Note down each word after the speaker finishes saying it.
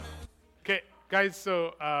Guys,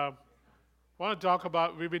 want to talk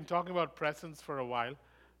about, we've been talking about presence for a while.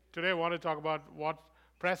 Today I want to talk about what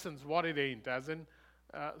presence, what it ain't. As in,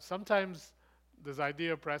 sometimes this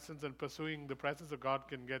idea of presence and pursuing the presence of God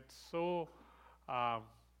can get um,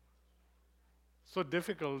 so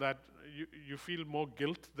difficult that you feel more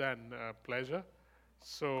guilt than pleasure.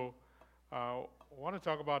 So I want to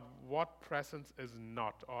talk about what presence is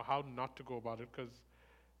not, or how not to go about it, because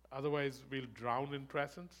otherwise, we'll drown in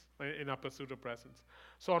presence, in our pursuit of presence.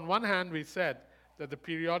 So, on one hand, we said that the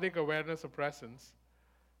periodic awareness of presence,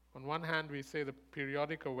 on one hand, we say the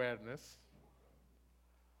periodic awareness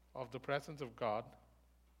of the presence of God,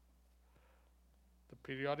 the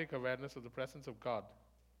periodic awareness of the presence of God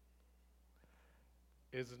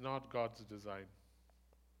is not God's design,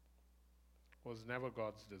 was never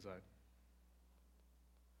God's design.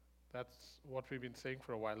 That's what we've been saying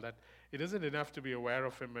for a while, that it isn't enough to be aware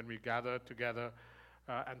of Him when we gather together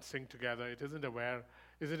and sing together. Isn't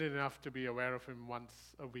it enough to be aware of Him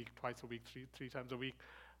once a week, twice a week, three times a week?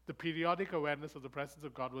 The periodic awareness of the presence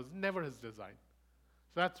of God was never His design.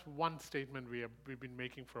 So that's one statement we've been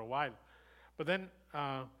making for a while. But then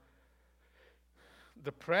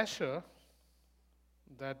the pressure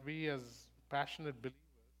that we as passionate believers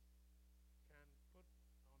can put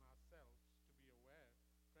on ourselves to be aware,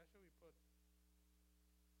 pressure we put on ourselves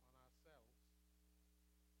to be aware of His presence,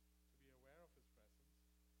 to be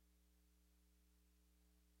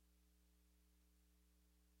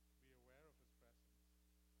aware of His presence,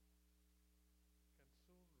 can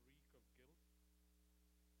soon reek of guilt, can soon reek a smell of guilt,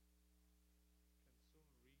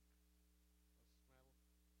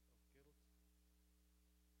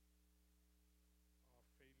 of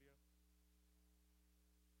failure, and then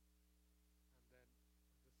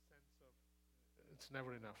this sense of it's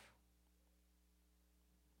never enough.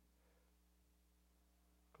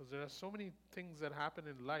 Because there are so many things that happen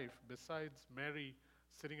in life besides Mary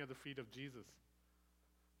sitting at the feet of Jesus.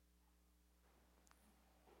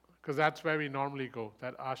 Because that's where we normally go,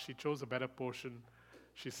 that she chose a better portion.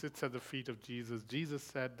 She sits at the feet of Jesus. Jesus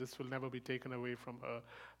said, this will never be taken away from her.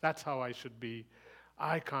 That's how I should be.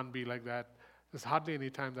 I can't be like that. There's hardly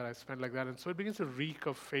any time that I spend like that. And so it begins to reek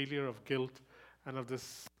of failure, of guilt, and of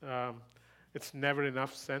this it's never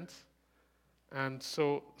enough sense. And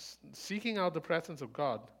so seeking out the presence of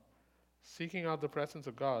God, seeking out the presence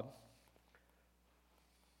of God,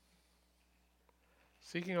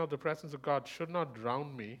 seeking out the presence of God should not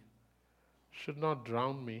drown me,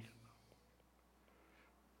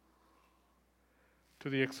 to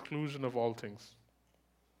the exclusion of all things,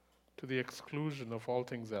 to the exclusion of all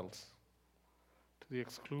things else, to the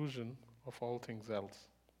exclusion of all things else.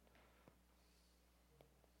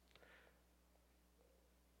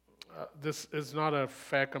 This is not a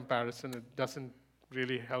fair comparison. It doesn't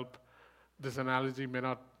really help. This analogy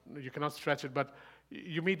you cannot stretch it, but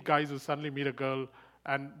you meet guys who suddenly meet a girl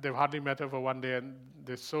and they've hardly met her for one day and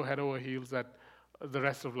they're so head over heels that the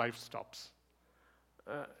rest of life stops.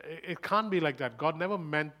 It can't be like that. God never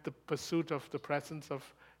meant the pursuit of the presence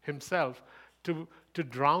of Himself to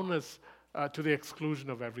drown us to the exclusion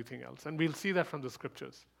of everything else. And we'll see that from the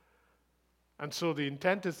scriptures. And so the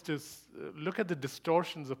intent is to look at the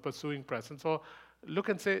distortions of pursuing presence, or look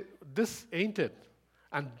and say, this ain't it,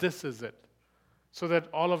 and this is it, so that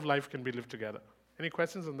all of life can be lived together. Any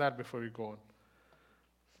questions on that before we go on?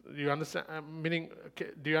 Do you understand?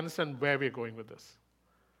 Do you understand where we're going with this?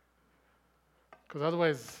 Because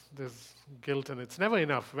otherwise, there's guilt, and it's never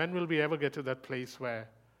enough. When will we ever get to that place where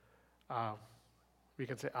we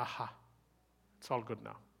can say, aha, it's all good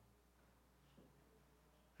now?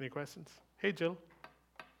 Any questions? Hey, Jill.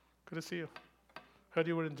 Good to see you. Heard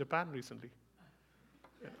you were in Japan recently.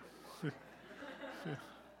 Yeah.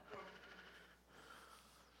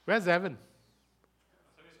 Where's Evan?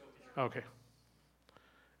 Okay.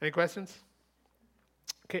 Any questions?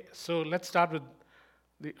 Okay, so let's start with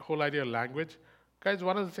the whole idea of language. Guys,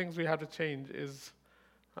 one of the things we have to change is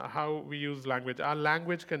how we use language. Our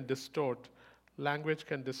language can distort. Language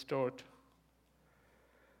can distort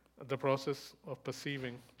the process of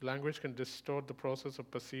perceiving. Language can distort the process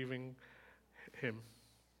of perceiving Him,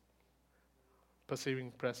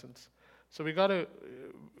 perceiving presence. So we got to,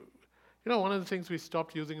 one of the things we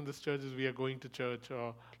stopped using in this church is we are going to church,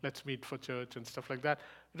 or let's meet for church and stuff like that.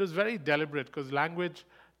 It was very deliberate because language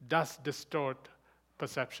does distort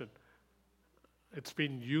perception. It's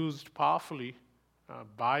been used powerfully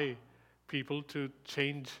by people to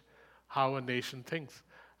change how a nation thinks.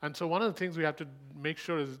 And so one of the things we have to make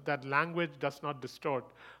sure is that language does not distort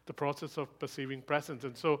the process of perceiving presence.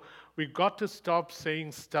 And so we got to stop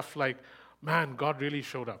saying stuff like, man, God really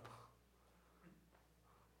showed up.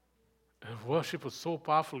 Worship was so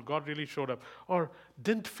powerful, God really showed up. Or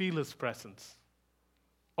didn't feel his presence.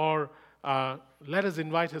 Or let us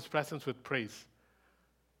invite his presence with praise.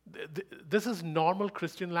 This is normal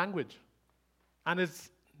Christian language, and it's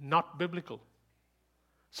not biblical.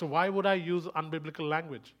 So why would I use unbiblical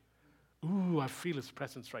language? Ooh, I feel his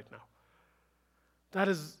presence right now. That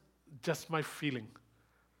is just my feeling.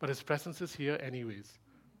 But his presence is here anyways.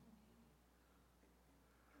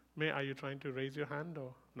 Are you trying to raise your hand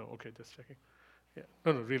or? No, okay, just checking. Yeah.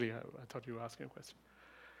 No, really, I thought you were asking a question.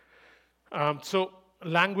 So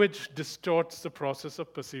language distorts the process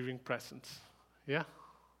of perceiving presence. Yeah?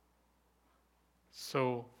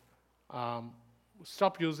 So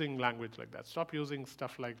stop using language like that. Stop using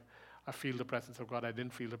stuff like, I feel the presence of God, I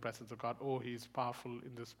didn't feel the presence of God, oh, he's powerful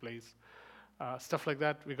in this place. Stuff like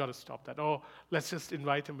that, we got to stop that. Oh, let's just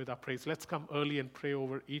invite him with our praise. Let's come early and pray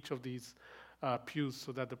over each of these pews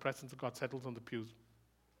so that the presence of God settles on the pews.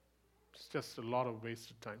 It's just a lot of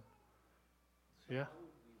wasted time. Yeah?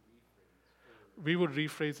 We would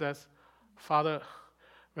rephrase as, Father,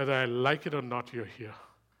 whether I like it or not, you're here.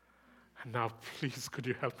 And now, please, could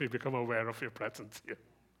you help me become aware of your presence here?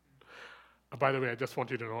 By the way, I just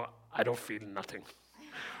want you to know, I don't feel nothing.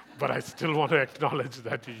 But I still want to acknowledge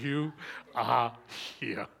that you are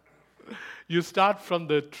here. You start from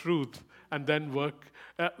the truth and then work.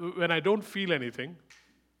 When I don't feel anything,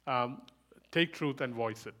 take truth and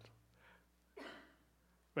voice it.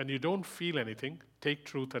 When you don't feel anything, take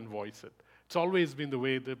truth and voice it. It's always been the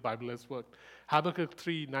way the Bible has worked. Habakkuk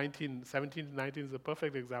 3, 17 to 19 is a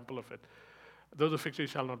perfect example of it. Though the fig tree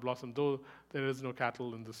shall not blossom, though there is no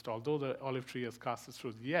cattle in the stall, though the olive tree has cast its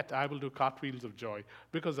fruit, yet I will do cartwheels of joy,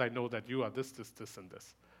 because I know that you are this, and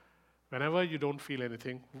this. Whenever you don't feel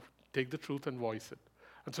anything, take the truth and voice it.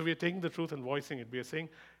 And so we are taking the truth and voicing it. We are saying,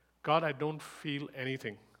 God, I don't feel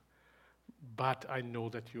anything, but I know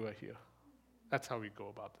that you are here. That's how we go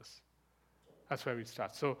about this. That's where we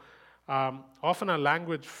start. So often our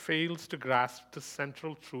language fails to grasp the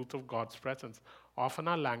central truth of God's presence. Often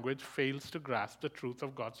our language fails to grasp the truth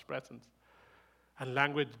of God's presence. And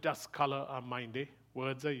language does color our mind.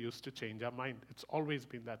 Words are used to change our mind. It's always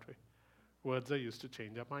been that way. Words are used to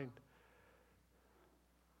change our mind.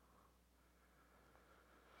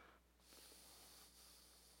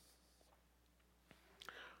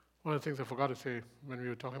 One of the things I forgot to say when we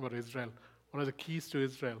were talking about Israel, one of the keys to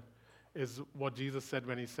Israel is what Jesus said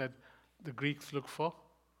when he said, the Greeks look for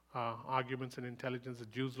arguments and intelligence, the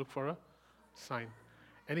Jews look for a sign.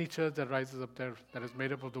 Any church that rises up there that is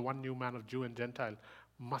made up of the one new man of Jew and Gentile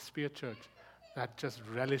must be a church that just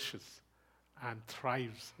relishes and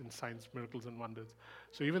thrives in signs, miracles, and wonders.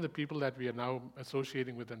 So even the people that we are now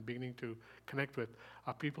associating with and beginning to connect with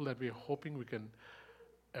are people that we are hoping we can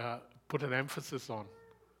put an emphasis on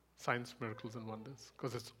signs, miracles, and wonders,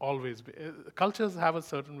 because it's always cultures have a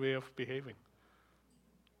certain way of behaving.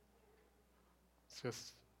 It's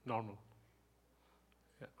just normal.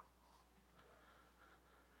 Yeah.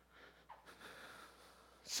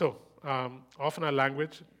 So often our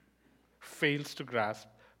language fails to grasp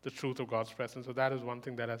the truth of God's presence. So that is one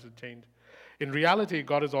thing that has to change. In reality,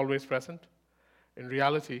 God is always present. In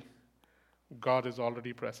reality, God is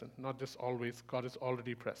already present. Not just always, God is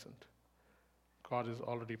already present. God is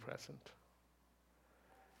already present.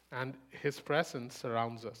 And his presence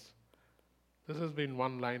surrounds us. This has been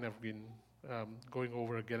one line I've been going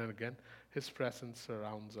over again and again. His presence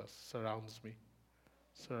surrounds us, surrounds me,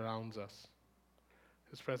 surrounds us.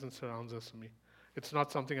 His presence surrounds us and me. It's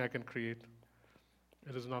not something I can create.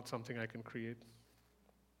 It is not something I can create.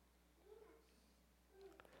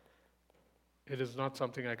 It is not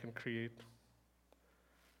something I can create.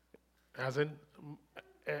 As in,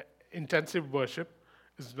 intensive worship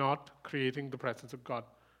is not creating the presence of God.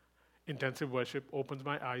 Intensive worship opens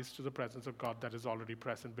my eyes to the presence of God that is already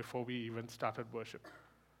present before we even started worship.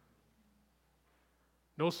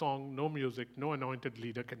 No song, no music, no anointed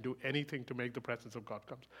leader can do anything to make the presence of God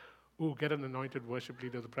come. Ooh, get an anointed worship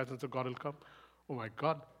leader, the presence of God will come. Oh my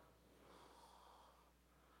God.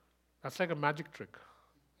 That's like a magic trick.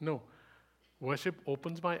 No. Worship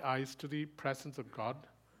opens my eyes to the presence of God.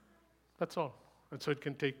 That's all. And so it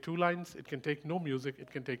can take 2 lines, it can take no music,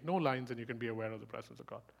 it can take no lines, and you can be aware of the presence of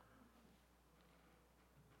God.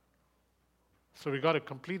 So we got to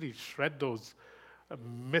completely shred those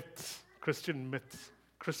myths, Christian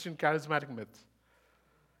charismatic myths.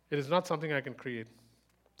 It is not something I can create.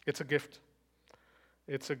 It's a gift.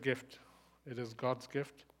 It's a gift. It is God's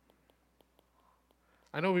gift.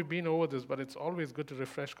 I know we've been over this, but it's always good to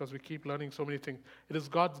refresh because we keep learning so many things. It is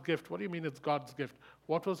God's gift. What do you mean it's God's gift?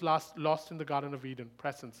 What was lost in the Garden of Eden?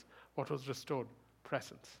 Presence. What was restored?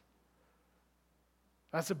 Presence.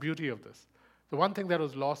 That's the beauty of this. The one thing that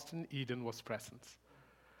was lost in Eden was presence.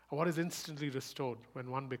 And what is instantly restored when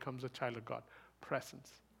one becomes a child of God?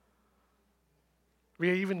 Presence. We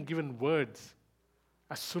are even given words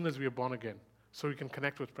as soon as we are born again, so we can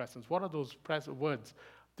connect with presence. What are those words?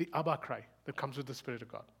 The Abba cry that comes with the Spirit of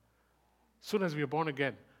God. As soon as we are born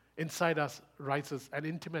again, inside us rises an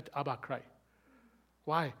intimate Abba cry.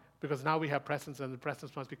 Why? Because now we have presence, and the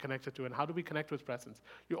presence must be connected to. And how do we connect with presence?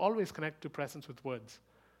 You always connect to presence with words.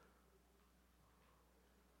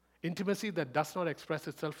 Intimacy that does not express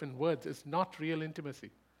itself in words is not real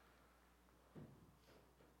intimacy.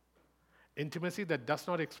 Intimacy that does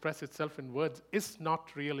not express itself in words is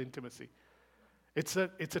not real intimacy. It's a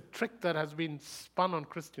trick that has been spun on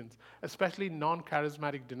Christians, especially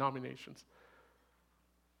non-charismatic denominations,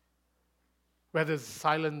 where there's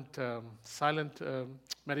silent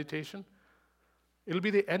meditation. It'll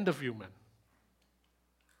be the end of you, man.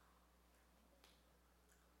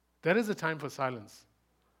 There is a time for silence,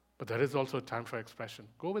 but there is also a time for expression.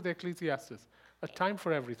 Go with Ecclesiastes, a time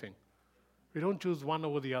for everything. We don't choose one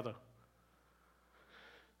over the other.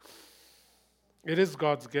 It is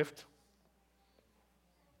God's gift,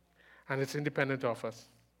 and it's independent of us.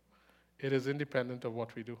 It is independent of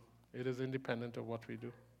what we do. It is independent of what we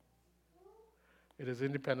do. It is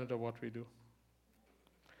independent of what we do.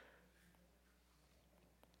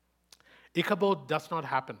 Ichabod does not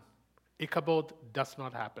happen. Ichabod does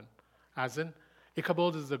not happen. As in,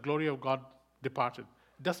 Ichabod is the glory of God departed.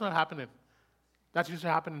 It does not happen in. That used to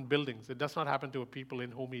happen in buildings. It does not happen to a people in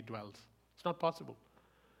whom he dwells. It's not possible.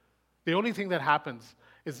 The only thing that happens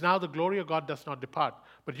is now the glory of God does not depart,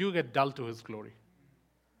 but you get dull to his glory.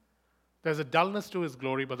 There's a dullness to his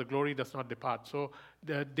glory, but the glory does not depart. So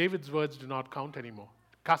David's words do not count anymore.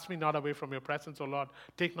 Cast me not away from your presence, O Lord.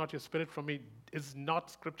 Take not your spirit from me is not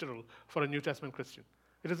scriptural for a New Testament Christian.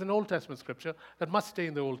 It is an Old Testament scripture that must stay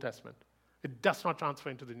in the Old Testament. It does not transfer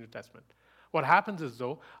into the New Testament. What happens is,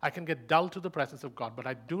 though, I can get dull to the presence of God, but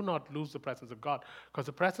I do not lose the presence of God, because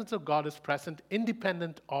the presence of God is present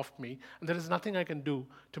independent of me, and there is nothing I can do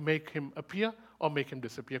to make him appear or make him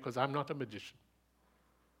disappear, because I'm not a magician.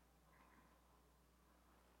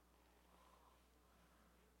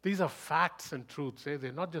 These are facts and truths.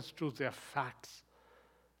 They're not just truths, they are facts,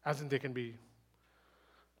 as in they can be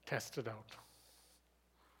tested out.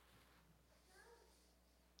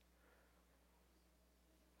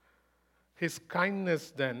 His kindness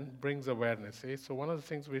then brings awareness. So one of the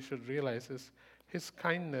things we should realize is his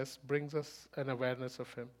kindness brings us an awareness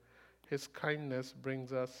of him. His kindness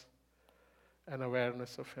brings us an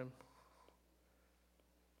awareness of him.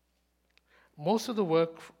 Most of the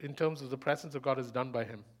work in terms of the presence of God is done by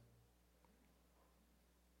him.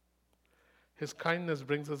 His kindness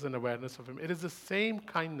brings us an awareness of him. It is the same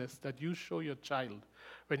kindness that you show your child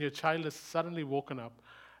when your child is suddenly woken up,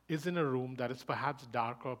 is in a room that is perhaps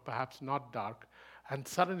dark or perhaps not dark, and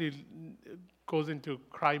suddenly goes into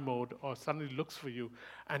cry mode or suddenly looks for you,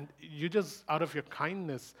 and you just, out of your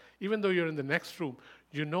kindness, even though you're in the next room,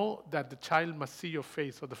 you know that the child must see your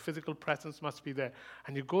face or the physical presence must be there,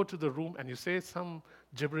 and you go to the room and you say some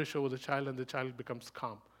gibberish over the child and the child becomes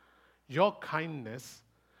calm. Your kindness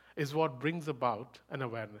is what brings about an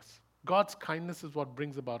awareness. God's kindness is what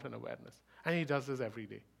brings about an awareness, and he does this every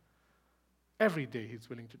day. Every day he's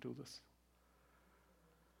willing to do this.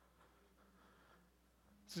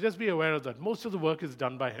 So just be aware of that. Most of the work is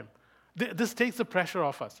done by him. This takes the pressure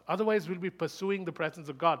off us. Otherwise, we'll be pursuing the presence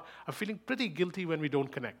of God. I'm feeling pretty guilty when we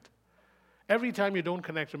don't connect. Every time you don't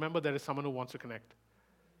connect, remember there is someone who wants to connect.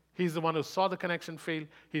 He's the one who saw the connection fail.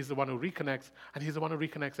 He's the one who reconnects. And he's the one who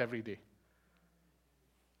reconnects every day.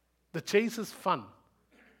 The chase is fun.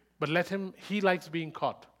 But he likes being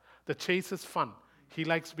caught. The chase is fun. He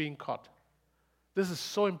likes being caught. This is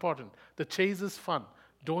so important. The chase is fun.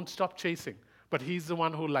 Don't stop chasing. But he's the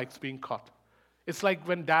one who likes being caught. It's like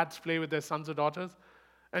when dads play with their sons or daughters,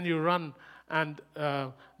 and you run, and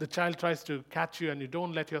the child tries to catch you, and you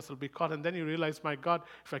don't let yourself be caught. And then you realize, my God,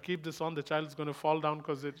 if I keep this on, the child is going to fall down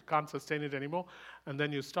because it can't sustain it anymore. And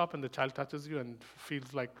then you stop, and the child touches you and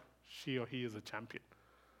feels like she or he is a champion.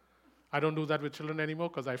 I don't do that with children anymore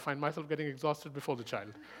because I find myself getting exhausted before the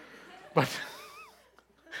child. But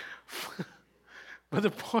But the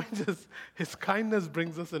point is, his kindness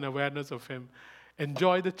brings us an awareness of him.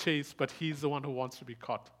 Enjoy the chase, but he's the one who wants to be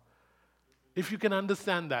caught. If you can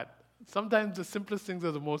understand that, sometimes the simplest things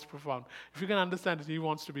are the most profound. If you can understand that he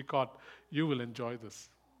wants to be caught, you will enjoy this.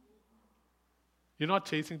 You're not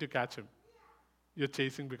chasing to catch him. You're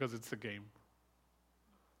chasing because it's a game.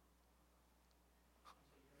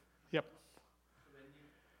 Yep. When you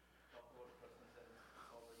talk about presence and it's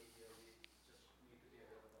already here, we just need to be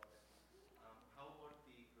aware about it. How about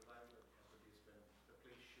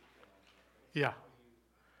Yeah.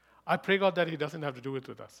 I pray God that He doesn't have to do it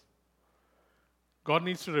with us. God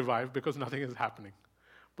needs to revive because nothing is happening.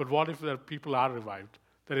 But what if the people are revived,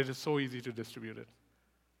 that it is so easy to distribute it?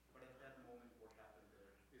 But at that moment, what happened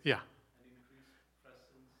there? Is Yeah. it an increased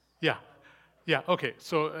presence? Yeah. Yeah, okay.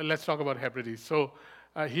 So let's talk about Hebrides. So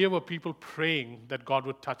here were people praying that God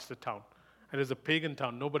would touch the town. And it was a pagan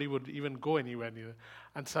town. Nobody would even go anywhere near.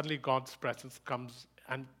 And suddenly God's presence comes,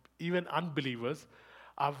 and even unbelievers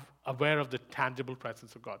are aware of the tangible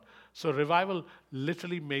presence of God. So revival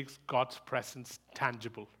literally makes God's presence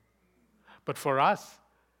tangible. But for us,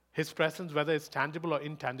 His presence, whether it's tangible or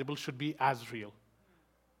intangible, should be as real.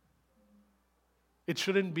 It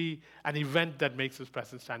shouldn't be an event that makes His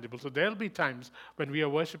presence tangible. So there'll be times when we are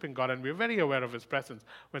worshiping God and we're very aware of His presence,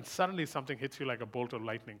 when suddenly something hits you like a bolt of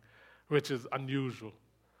lightning, which is unusual.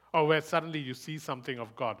 Or where suddenly you see something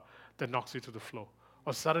of God that knocks you to the floor.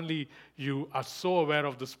 Or suddenly you are so aware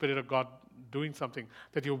of the Spirit of God doing something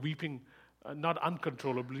that you're weeping, not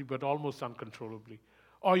uncontrollably, but almost uncontrollably.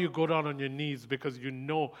 Or you go down on your knees because you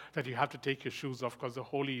know that you have to take your shoes off because the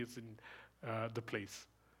holy is in the place.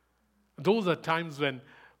 Those are times when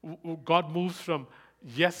God moves from,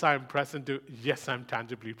 yes, I'm present, to, yes, I'm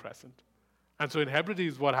tangibly present. And so in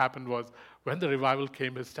Hebrides, what happened was, when the revival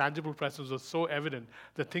came, His tangible presence was so evident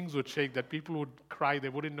that things would shake, that people would cry, they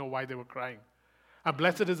wouldn't know why they were crying. And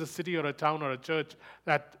blessed is a city or a town or a church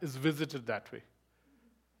that is visited that way.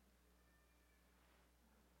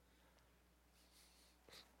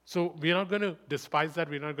 So we're not going to despise that.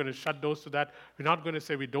 We're not going to shut doors to that. We're not going to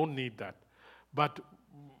say we don't need that. But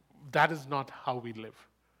that is not how we live.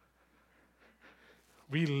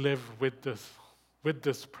 We live with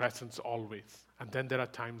this presence always. And then there are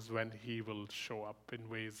times when He will show up in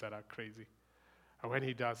ways that are crazy. And when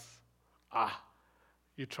He does,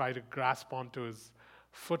 you try to grasp onto His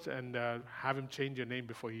foot and have Him change your name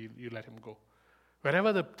before you let Him go.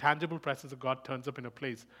 Whenever the tangible presence of God turns up in a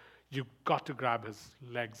place, you've got to grab His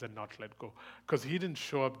legs and not let go. Because He didn't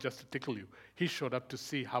show up just to tickle you. He showed up to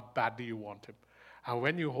see how badly you want Him. And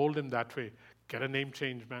when you hold Him that way, get a name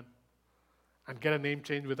change, man. And get a name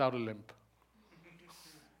change without a limp.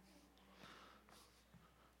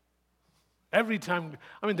 Every time,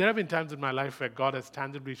 there have been times in my life where God has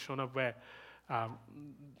tangibly shown up where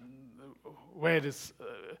it is.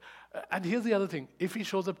 And here's the other thing. If He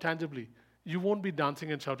shows up tangibly, you won't be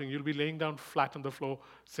dancing and shouting. You'll be laying down flat on the floor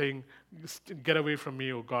saying, "Get away from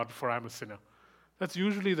me, O God, for I'm a sinner." That's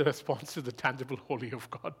usually the response to the tangible holy of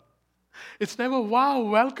God. It's never, "Wow,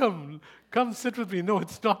 welcome, come sit with me." No,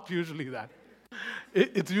 it's not usually that.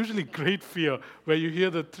 It's usually great fear, where you hear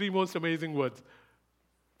the three most amazing words: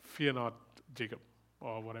 "Fear not, Jacob,"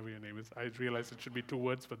 or whatever your name is. I realize it should be two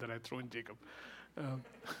words, but then I throw in Jacob.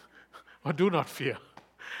 Or "Do not fear."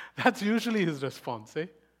 That's usually His response, eh?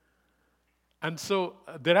 And so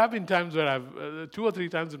there have been times where I've, 2 or 3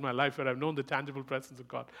 times in my life where I've known the tangible presence of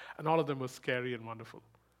God, and all of them were scary and wonderful.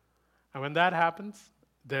 And when that happens,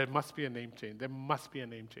 there must be a name change. There must be a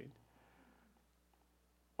name change.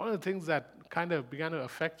 One of the things that kind of began to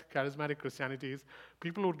affect charismatic Christianity is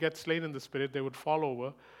people would get slain in the Spirit, they would fall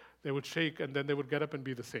over, they would shake, and then they would get up and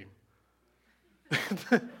be the same.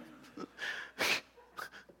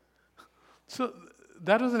 So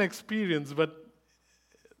that was an experience, but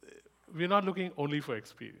we're not looking only for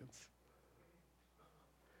experience.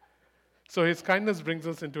 So His kindness brings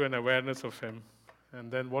us into an awareness of Him.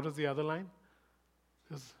 And then what is the other line?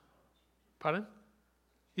 Pardon?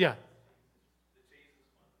 Yeah.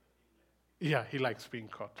 Yeah, He likes being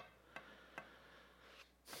caught.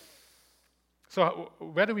 So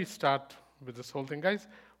where do we start with this whole thing? Guys,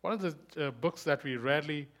 one of the books that we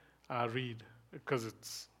rarely read, because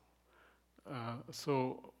it's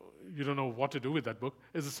so you don't know what to do with that book,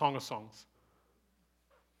 is the Song of Songs.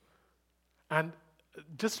 And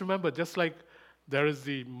just remember, just like there is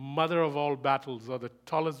the mother of all battles or the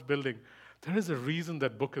tallest building, there is a reason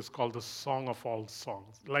that book is called the Song of All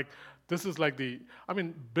Songs. Like, this is like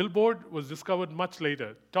Billboard was discovered much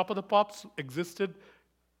later. Top of the Pops existed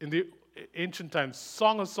in the ancient times.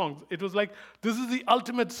 Song of Songs. It was like, this is the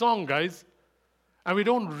ultimate song, guys. And we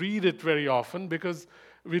don't read it very often because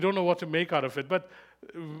we don't know what to make out of it. But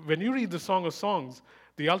when you read the Song of Songs,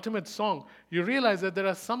 the ultimate song, you realize that there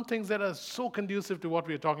are some things that are so conducive to what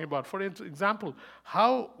we are talking about. For example,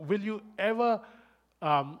 how will you ever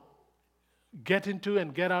get into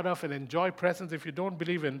and get out of and enjoy presence if you don't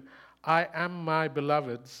believe in "I am my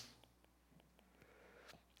beloved's,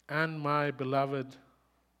 and my beloved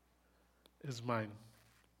is mine"?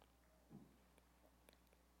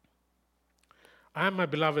 I am my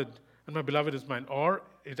beloved, and my beloved is mine. Or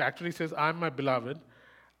it actually says, "I am my beloved,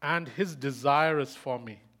 and his desire is for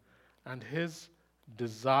me." and his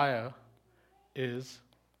desire is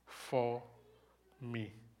for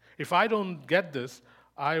me. If I don't get this,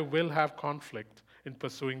 I will have conflict in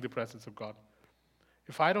pursuing the presence of God.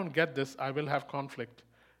 If I don't get this, I will have conflict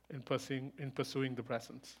in pursuing the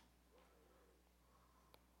presence.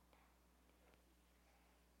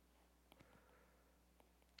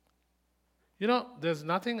 You know, there's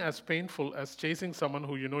nothing as painful as chasing someone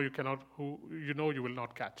who you know you will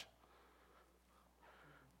not catch.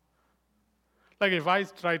 Like if I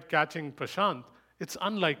tried catching Prashant, it's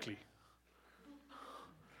unlikely.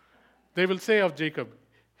 They will say of Jacob,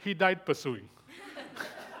 he died pursuing.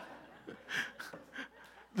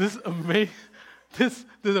 This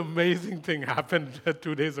amazing thing happened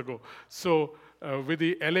 2 days ago. So with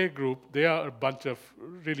the LA group, they are a bunch of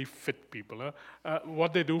really fit people.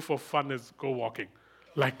 What they do for fun is go walking.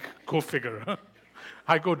 Like, go figure.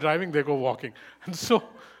 I go driving, they go walking. And so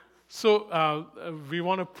we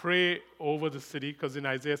want to pray over the city, because in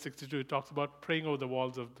Isaiah 62 it talks about praying over the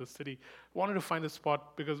walls of the city. Wanted to find a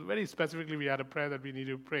spot, because very specifically we had a prayer that we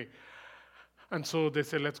needed to pray. And so they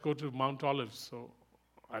said, let's go to Mount Olives. So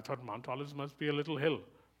I thought Mount Olives must be a little hill.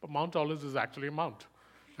 But Mount Olives is actually a mount.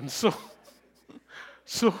 And so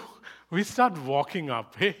we start walking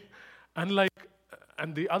up, hey? And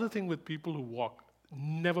the other thing with people who walk,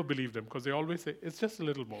 never believe them, because they always say, it's just a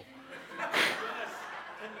little more.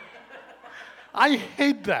 I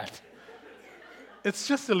hate that. It's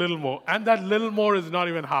just a little more. And that little more is not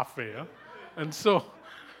even halfway. Huh? And so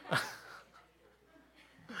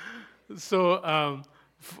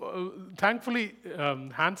thankfully,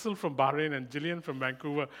 Hansel from Bahrain and Gillian from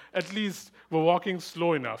Vancouver at least were walking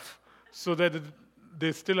slow enough so that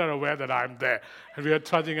they still are aware that I'm there. And we are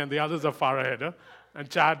trudging, and the others are far ahead. Huh? And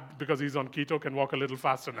Chad, because he's on keto, can walk a little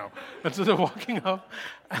faster now. And so they're walking up,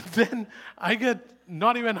 and then I get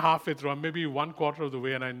not even halfway through, I'm maybe 1/4 of the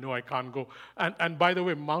way, and I know I can't go. And by the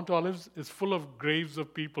way, Mount Olives is full of graves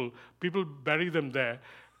of people. People bury them there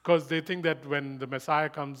because they think that when the Messiah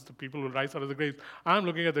comes, the people will rise out of the graves. I'm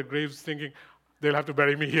looking at the graves thinking, they'll have to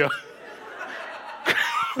bury me here.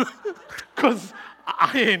 Because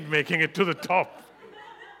I ain't making it to the top.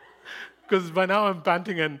 Because by now I'm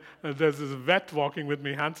panting, and there's this vet walking with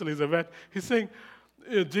me. Hansel is a vet. He's saying,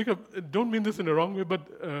 Jacob, don't mean this in the wrong way, but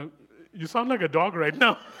you sound like a dog right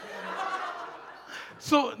now.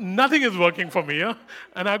 So nothing is working for me, huh?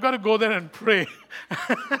 And I've got to go there and pray.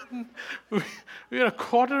 And we're a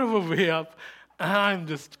quarter of a way up, and I'm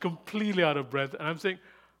just completely out of breath. And I'm saying,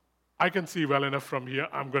 I can see well enough from here.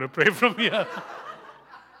 I'm going to pray from here.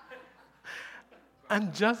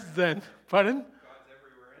 And just then, pardon?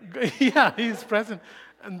 Yeah, he's present.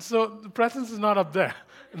 And so the presence is not up there.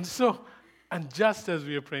 And just as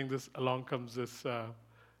we are praying this, along comes this a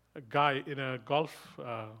guy in a golf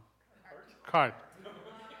cart.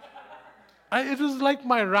 It was like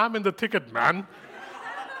my ram in the thicket, man.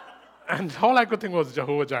 And all I could think was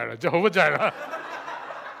Jehovah Jireh, Jehovah Jireh.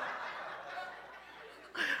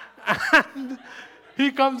 And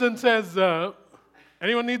he comes and says,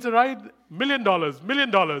 anyone needs a ride? $1 million, $1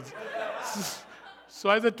 million. So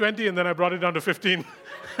I said 20, and then I brought it down to 15.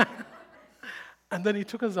 And then he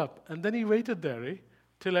took us up. And then he waited there,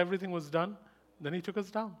 till everything was done. Then he took us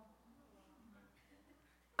down.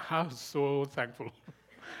 I was so thankful.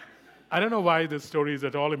 I don't know why this story is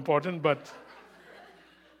at all important, but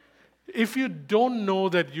if you don't know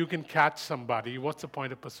that you can catch somebody, what's the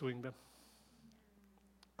point of pursuing them?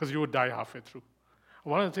 Because you would die halfway through.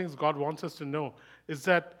 One of the things God wants us to know is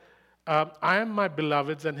that I am my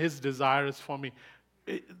beloved's, and his desire is for me.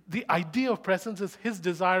 The idea of presence is his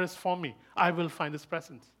desire is for me. I will find his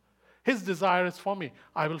presence. His desire is for me.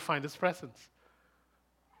 I will find his presence.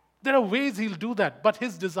 There are ways he'll do that, but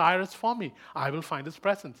his desire is for me. I will find his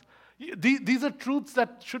presence. These are truths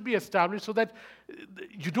that should be established so that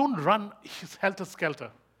you don't run helter-skelter.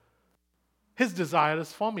 His desire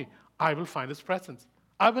is for me. I will find his presence.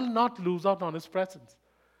 I will not lose out on his presence.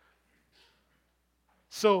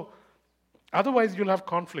 So, otherwise you'll have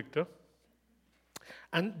conflict. Huh?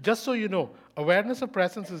 And just so you know, awareness of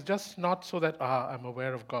presence is just not so that, I'm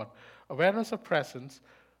aware of God. Awareness of presence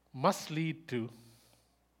must lead to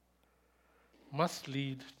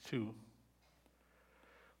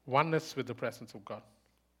oneness with the presence of God.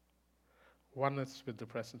 Oneness with the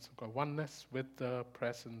presence of God. Oneness with the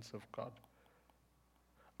presence of God.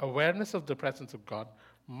 Awareness of the presence of God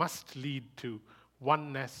must lead to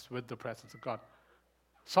oneness with the presence of God.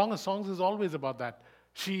 Song of Songs is always about that.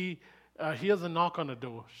 She hears a knock on a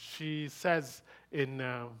door. She says in,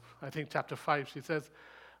 I think, chapter 5, she says,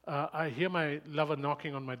 I hear my lover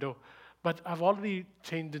knocking on my door, but I've already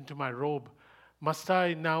changed into my robe. Must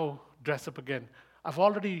I now dress up again? I've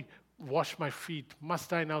already wash my feet?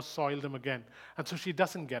 Must I now soil them again? And so she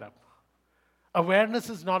doesn't get up. Awareness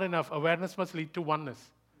is not enough. Awareness must lead to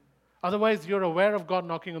oneness. Otherwise, you're aware of God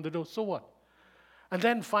knocking on the door. So what? And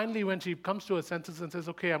then finally, when she comes to her senses and says,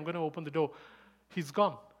 okay, I'm going to open the door, he's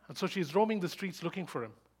gone. And so she's roaming the streets looking for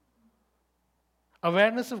him.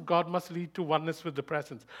 Awareness of God must lead to oneness with the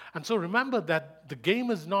presence. And so remember that the game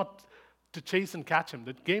is not to chase and catch him.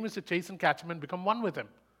 The game is to chase and catch him and become one with him.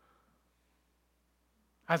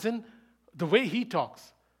 As in, the way he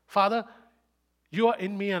talks. Father, you are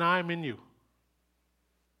in me and I am in you.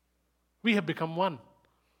 We have become one.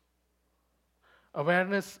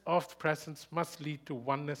 Awareness of the presence must lead to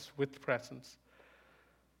oneness with presence.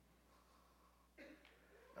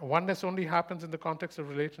 Oneness only happens in the context of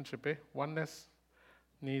relationship. Oneness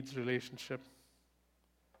needs relationship.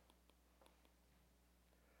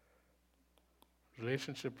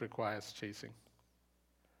 Relationship requires chasing.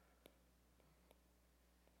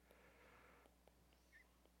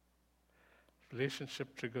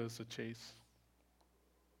 Relationship triggers a chase.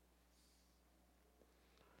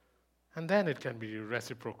 And then it can be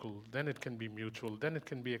reciprocal, then it can be mutual, then it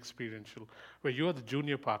can be experiential, where you are the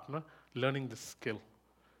junior partner learning the skill.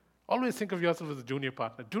 Always think of yourself as a junior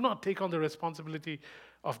partner. Do not take on the responsibility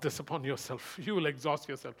of this upon yourself. You will exhaust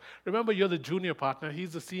yourself. Remember, you're the junior partner,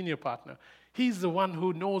 he's the senior partner. He's the one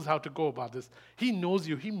who knows how to go about this. He knows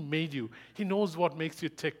you, he made you. He knows what makes you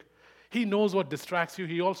tick. He knows what distracts you,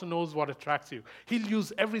 he also knows what attracts you. He'll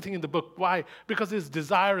use everything in the book. Why? Because his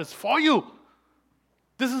desire is for you.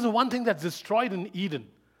 This is the one thing that's destroyed in Eden.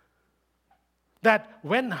 That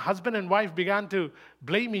when husband and wife began to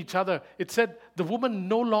blame each other, it said the woman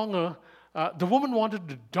no longer, the woman wanted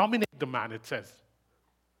to dominate the man, it says.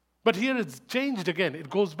 But here it's changed again.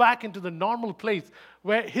 It goes back into the normal place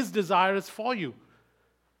where his desire is for you.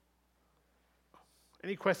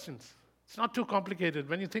 Any questions? It's not too complicated.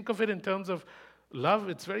 When you think of it in terms of love,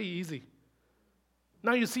 it's very easy.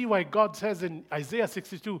 Now you see why God says in Isaiah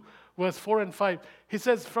 62, verse 4 and 5, he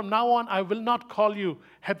says, from now on, I will not call you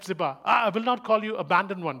Hephzibah. I will not call you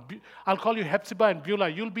abandoned one. I'll call you Hephzibah and Beulah.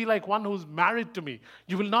 You'll be like one who's married to me.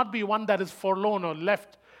 You will not be one that is forlorn or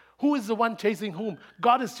left. Who is the one chasing whom?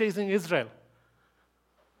 God is chasing Israel.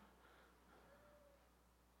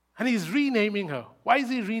 And he's renaming her. Why is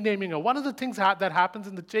he renaming her? One of the things that happens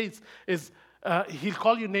in the chase is he'll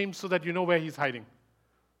call you names so that you know where he's hiding.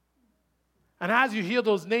 And as you hear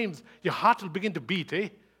those names, your heart will begin to beat,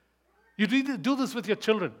 You do this with your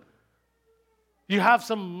children. You have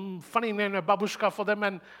some funny name, a babushka for them,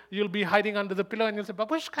 and you'll be hiding under the pillow, and you'll say,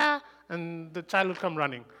 babushka, and the child will come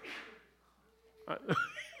running.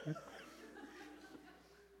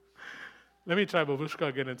 Let me try babushka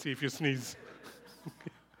again and see if you sneeze.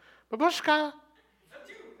 Babushka!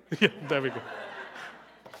 Yeah, there we go.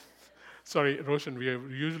 Sorry, Roshan, we are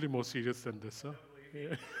usually more serious than this, huh?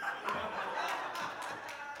 Yeah.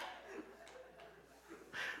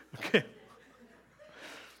 Okay.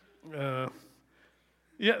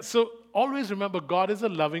 So always remember, God is a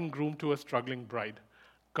loving groom to a struggling bride.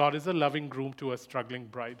 God is a loving groom to a struggling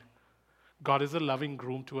bride. God is a loving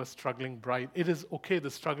groom to a struggling bride. It is okay,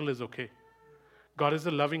 the struggle is okay. God is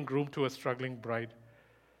a loving groom to a struggling bride.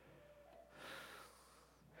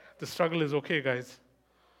 The struggle is okay, guys.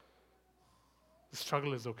 The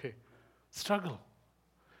struggle is okay. Struggle.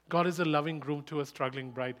 God is a loving groom to a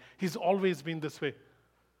struggling bride. He's always been this way.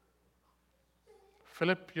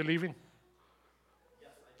 Philip, you're leaving?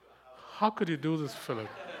 Yes, I do. How could you do this, Philip?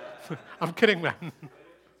 I'm kidding, man.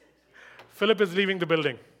 Philip is leaving the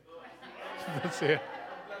building. That's it.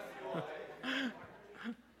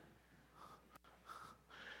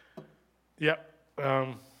 Yeah.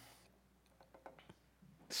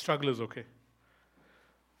 Struggle is okay.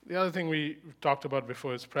 The other thing we talked about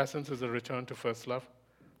before is presence is a return to first love.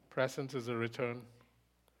 Presence is a return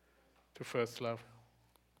to first love.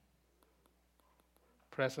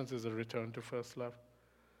 Presence is a return to first love.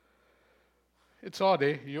 It's odd,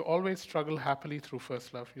 You always struggle happily through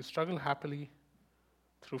first love. You struggle happily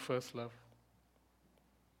through first love.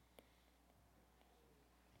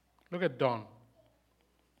 Look at Don.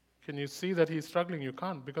 Can you see that he's struggling? You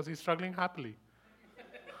can't, because he's struggling happily.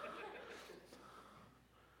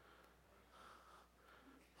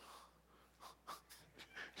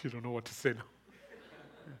 You don't know what to say now.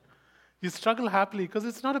 You struggle happily because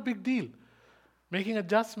it's not a big deal. Making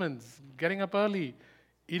adjustments, getting up early,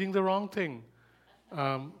 eating the wrong thing.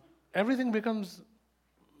 Everything becomes,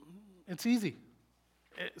 it's easy.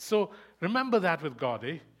 So remember that with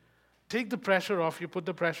God, Take the pressure off, you put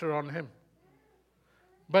the pressure on Him.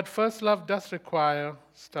 But first love does require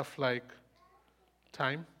stuff like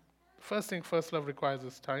time. First thing first love requires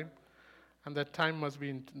is time. And that time must be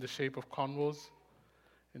in the shape of convos,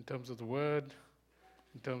 in terms of the word,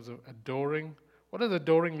 in terms of adoring. What does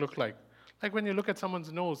adoring look like? Like when you look at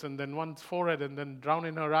someone's nose and then one's forehead and then down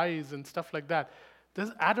in her eyes and stuff like that. This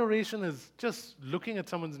adoration is just looking at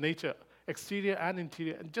someone's nature, exterior and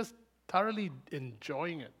interior, and just thoroughly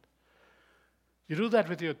enjoying it. You do that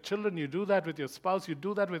with your children, you do that with your spouse, you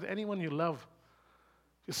do that with anyone you love.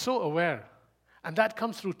 You're so aware. And that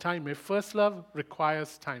comes through time. If first love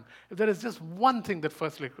requires time. If there is just one thing that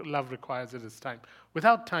first love requires, it is time.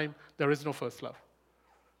 Without time, there is no first love.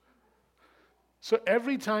 So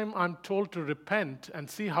every time I'm told to repent and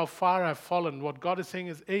see how far I've fallen, what God is saying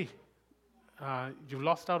is, hey, you've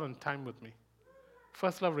lost out on time with me.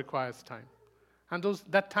 First love requires time. And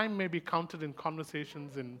that time may be counted in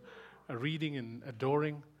conversations, in reading, in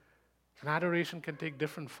adoring. And adoration can take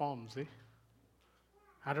different forms.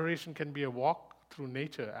 Adoration can be a walk through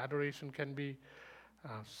nature. Adoration can be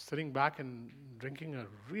sitting back and drinking a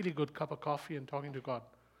really good cup of coffee and talking to God.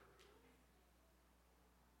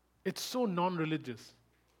 It's so non-religious.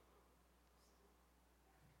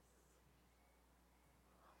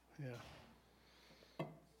 Yeah.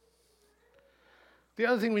 The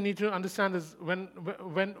other thing we need to understand is when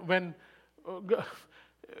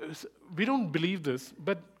we don't believe this,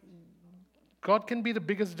 but God can be the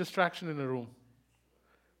biggest distraction in a room.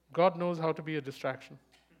 God knows how to be a distraction.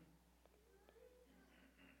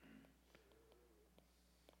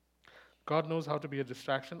 God knows how to be a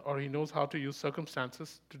distraction, or He knows how to use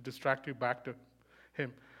circumstances to distract you back to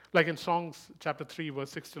Him. Like in Songs chapter 3,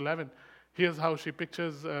 verse 6 to 11, here's how she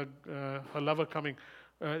pictures her lover coming.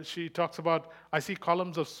 She talks about, I see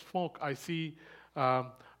columns of smoke, I see my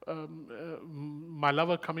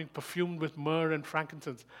lover coming perfumed with myrrh and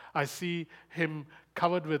frankincense. I see him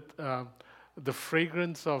covered with the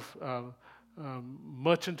fragrance of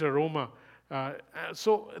merchant aroma.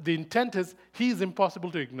 So the intent is, he is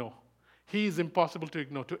impossible to ignore. He is impossible to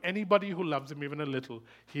ignore. To anybody who loves him even a little,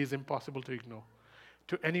 he is impossible to ignore.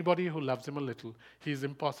 To anybody who loves him a little, he is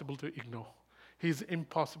impossible to ignore. He is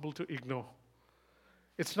impossible to ignore.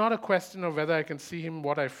 It's not a question of whether I can see him,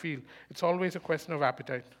 what I feel. It's always a question of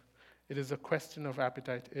appetite. It is a question of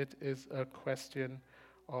appetite. It is a question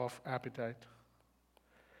of appetite.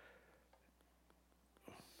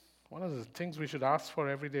 One of the things we should ask for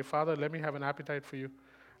every day, Father, let me have an appetite for you.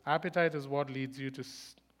 Appetite is what leads you to...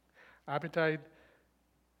 Appetite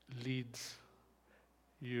leads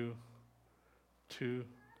you to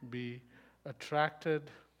be attracted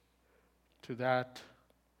to that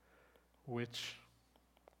which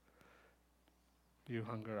you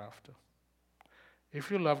hunger after. If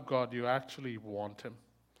you love God, you actually want Him.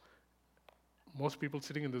 Most people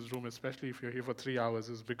sitting in this room, especially if you're here for 3 hours,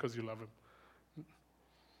 is because you love Him.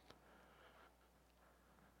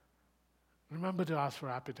 Remember to ask for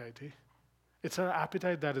appetite, eh? It's our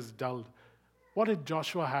appetite that is dulled. What did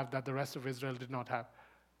Joshua have that the rest of Israel did not have?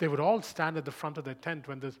 They would all stand at the front of their tent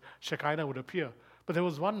when the Shekinah would appear. But there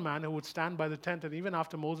was one man who would stand by the tent, and even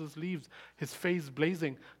after Moses leaves, his face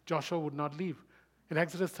blazing, Joshua would not leave. In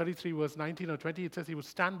Exodus 33, verse 19 or 20, it says he would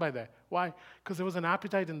stand by there. Why? Because there was an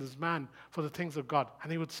appetite in this man for the things of God,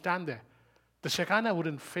 and he would stand there. The Shekinah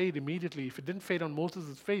wouldn't fade immediately. If it didn't fade on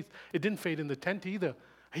Moses' face, it didn't fade in the tent either.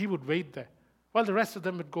 He would wait there, while the rest of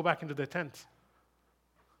them would go back into their tents.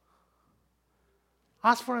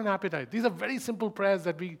 Ask for an appetite. These are very simple prayers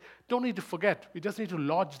that we don't need to forget. We just need to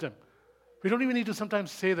lodge them. We don't even need to sometimes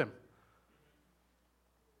say them.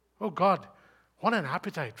 Oh God, what an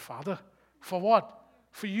appetite, Father. For what?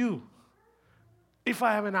 For you. If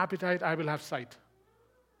I have an appetite, I will have sight.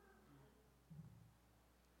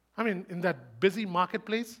 I mean, in that busy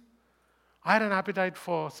marketplace, I had an appetite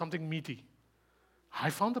for something meaty. I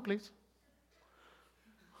found the place.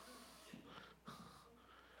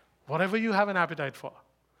 Whatever you have an appetite for.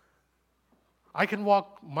 I can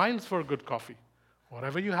walk miles for a good coffee.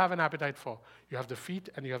 Whatever you have an appetite for, you have the feet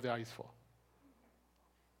and you have the eyes for.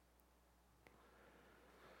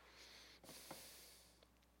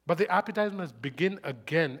 But the appetite must begin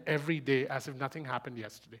again every day as if nothing happened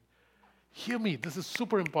yesterday. Hear me, this is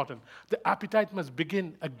super important. The appetite must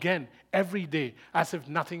begin again every day as if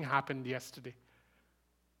nothing happened yesterday.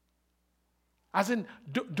 As in,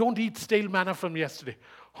 don't eat stale manna from yesterday.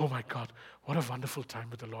 Oh my God, what a wonderful time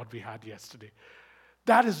with the Lord we had yesterday.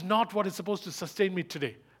 That is not what is supposed to sustain me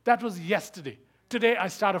today. That was yesterday. Today I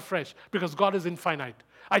start afresh because God is infinite.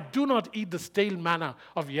 I do not eat the stale manna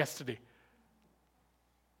of yesterday.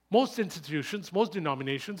 Most institutions, most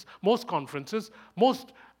denominations, most conferences,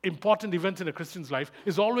 most important events in a Christian's life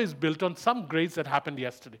is always built on some grace that happened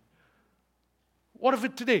yesterday. What of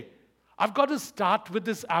it today? I've got to start with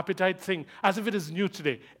this appetite thing as if it is new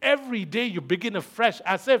today. Every day you begin afresh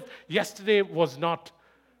as if yesterday was not.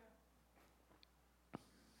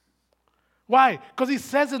 Why? Because he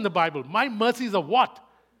says in the Bible, my mercies are what?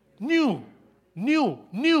 New. New.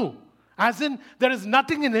 New. As in, there is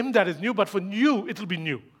nothing in him that is new, but for you, it will be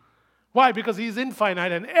new. Why? Because he is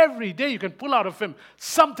infinite, and every day you can pull out of him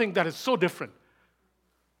something that is so different.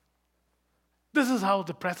 This is how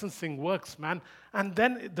the presence thing works, man. And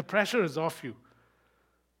then the pressure is off you.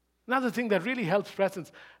 Another thing that really helps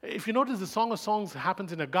presence, if you notice the Song of Songs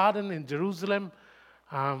happens in a garden in Jerusalem,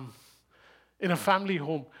 in a family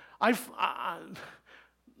home. I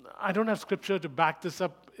don't have scripture to back this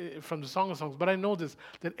up from the Song of Songs, but I know this,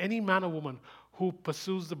 that any man or woman who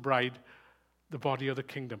pursues the bride, the body of the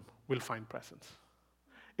kingdom, will find presence.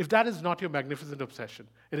 If that is not your magnificent obsession,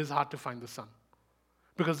 it is hard to find the Son.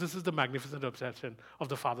 Because this is the magnificent obsession of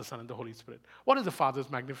the Father, Son, and the Holy Spirit. What is the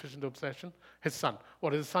Father's magnificent obsession? His Son.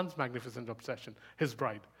 What is the Son's magnificent obsession? His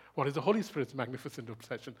bride. What is the Holy Spirit's magnificent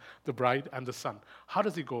obsession? The bride and the Son. How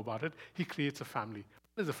does he go about it? He creates a family.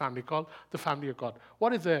 What is a family called? The family of God.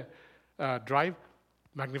 What is a drive?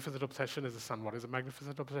 Magnificent obsession is the Son. What is the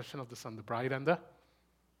magnificent obsession of the Son? The bride and the...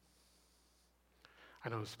 I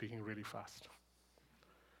know I'm speaking really fast.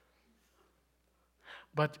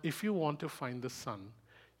 But if you want to find the Son,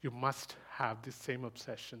 you must have the same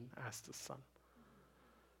obsession as the Son.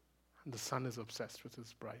 And the Son is obsessed with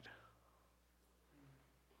his bride.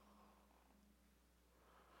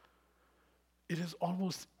 It is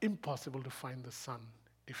almost impossible to find the Son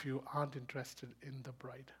if you aren't interested in the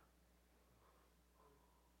bride.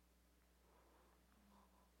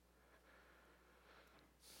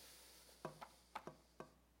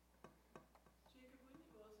 Jacob, wouldn't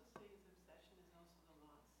you also say his obsession is also the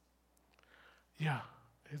lost? Yeah,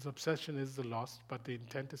 his obsession is the lost, but the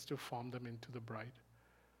intent is to form them into the bride.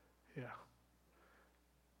 Yeah.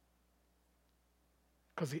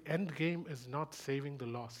 Because the end game is not saving the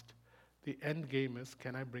lost. The end game is,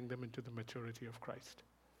 can I bring them into the maturity of Christ?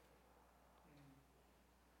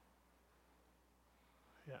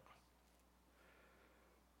 Yeah.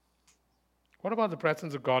 What about the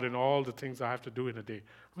presence of God in all the things I have to do in a day?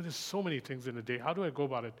 I mean, there's so many things in a day. How do I go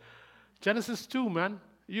about it? Genesis 2, man.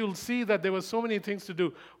 You'll see that there were so many things to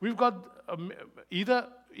do. We've got either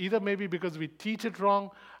maybe because we teach it wrong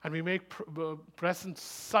and we make presence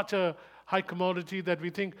such a high commodity that we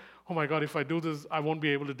think, oh my God, if I do this, I won't be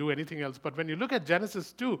able to do anything else. But when you look at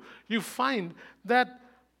Genesis 2, you find that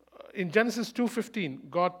in Genesis 2:15,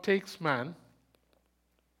 God takes man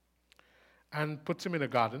and puts him in a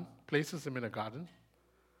garden, places him in a garden.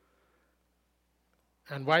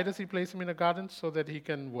 And why does he place him in a garden? So that he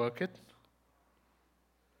can work it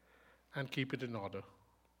and keep it in order.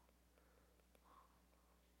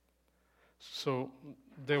 So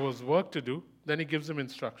there was work to do. Then he gives him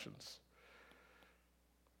instructions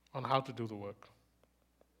on how to do the work.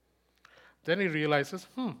 Then he realizes,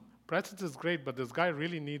 presence is great, but this guy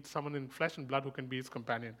really needs someone in flesh and blood who can be his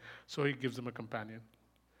companion. So he gives him a companion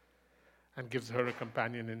and gives her a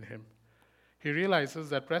companion in him. He realizes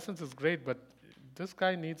that presence is great, but this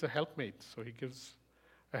guy needs a helpmate. So he gives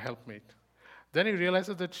a helpmate. Then he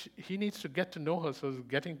realizes that he needs to get to know her, so he's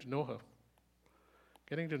getting to know her,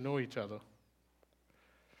 getting to know each other.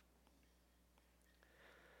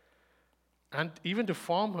 And even to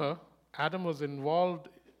form her, Adam was involved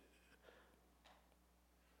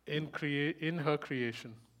in her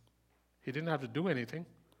creation. He didn't have to do anything,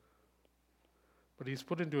 but he's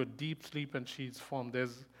put into a deep sleep and she's formed.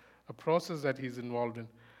 There's a process that he's involved in.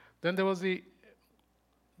 Then there was the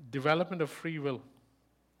development of free will.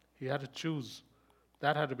 He had to choose.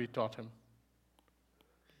 That had to be taught him.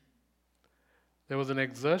 There was an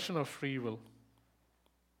exertion of free will.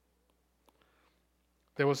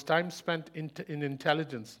 There was time spent in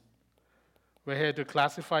intelligence, where he had to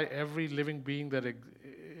classify every living being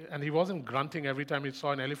and he wasn't grunting every time he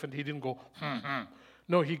saw an elephant. He didn't go,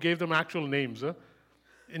 No, he gave them actual names.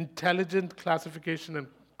 Intelligent classification and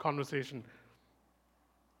conversation.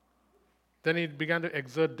 Then he began to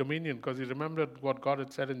exert dominion because he remembered what God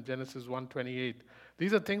had said in Genesis 1:28.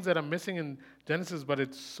 These are things that are missing in Genesis, but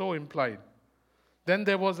it's so implied. Then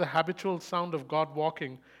there was a habitual sound of God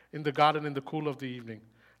walking in the garden in the cool of the evening.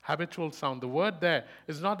 Habitual sound. The word there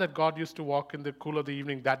is not that God used to walk in the cool of the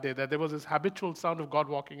evening that day, that there was this habitual sound of God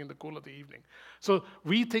walking in the cool of the evening. So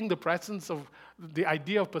we think the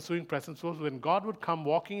idea of pursuing presence was when God would come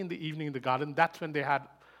walking in the evening in the garden, that's when they had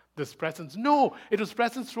this presence. No, it was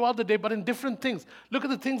presence throughout the day, but in different things. Look at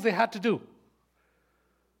the things they had to do.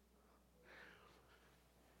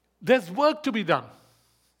 There's work to be done.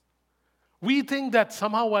 We think that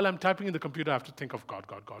somehow while I'm typing in the computer, I have to think of God,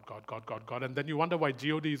 God, God, God, God, God, God, and then you wonder why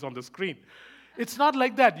God is on the screen. It's not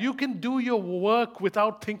like that. You can do your work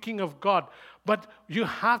without thinking of God, but you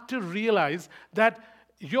have to realize that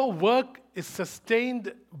your work is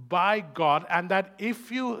sustained by God, and that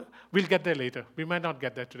we'll get there later. We might not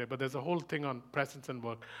get there today, but there's a whole thing on presence and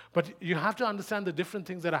work. But you have to understand the different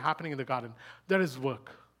things that are happening in the garden. There is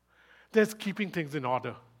work. There's keeping things in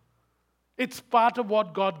order. It's part of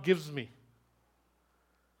what God gives me.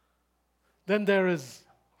 Then there is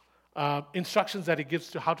instructions that He gives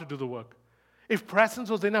to how to do the work. If presence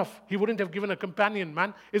was enough, He wouldn't have given a companion,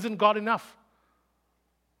 man. Isn't God enough?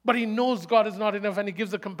 But He knows God is not enough, and He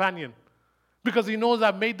gives a companion. Because He knows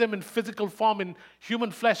I've made them in physical form, in human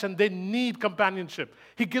flesh, and they need companionship.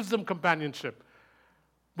 He gives them companionship.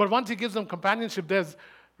 But once He gives them companionship, there's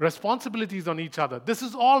responsibilities on each other. This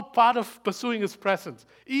is all part of pursuing His presence.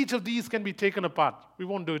 Each of these can be taken apart. We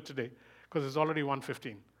won't do it today, because it's already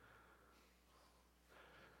 1:15.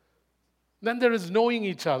 Then there is knowing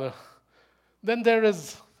each other. Then there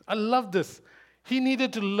is, I love this, He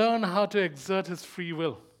needed to learn how to exert His free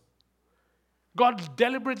will. God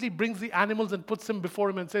deliberately brings the animals and puts them before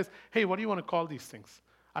Him and says, hey, what do you want to call these things?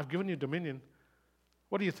 I've given you dominion.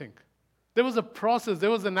 What do you think? There was a process.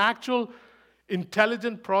 There was an actual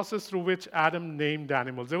intelligent process through which Adam named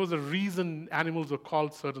animals. There was a reason animals were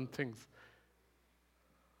called certain things.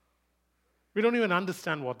 We don't even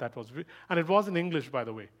understand what that was. And it was in English, by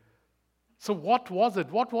the way. So what was it?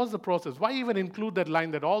 What was the process? Why even include that line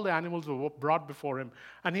that all the animals were brought before Him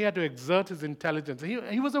and He had to exert His intelligence?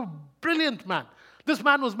 He was a brilliant man. This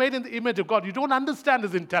man was made in the image of God. You don't understand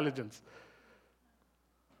His intelligence.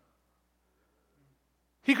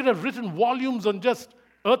 He could have written volumes on just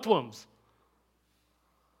earthworms.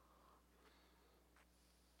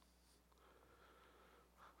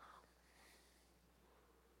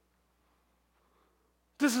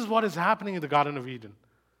 This is what is happening in the Garden of Eden.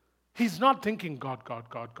 He's not thinking God, God,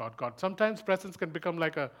 God, God, God. Sometimes presence can become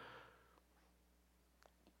like a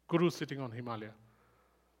guru sitting on Himalaya.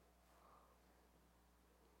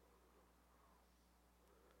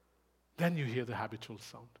 Then you hear the habitual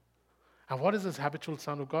sound. And what is this habitual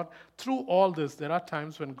sound of God? Through all this, there are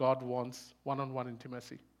times when God wants one-on-one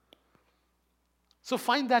intimacy. So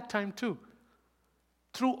find that time too.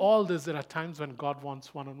 Through all this, there are times when God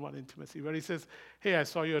wants one-on-one intimacy, where He says, hey, I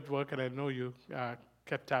saw you at work and I know you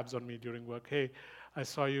kept tabs on me during work. Hey, I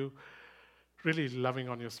saw you really loving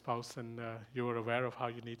on your spouse and you were aware of how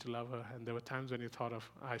you need to love her. And there were times when you thought of,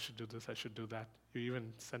 I should do this, I should do that. You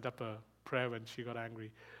even sent up a prayer when she got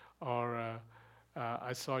angry. Or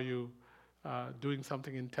I saw you doing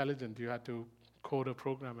something intelligent. You had to code a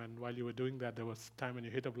program, and while you were doing that, there was time when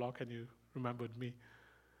you hit a block and you remembered me.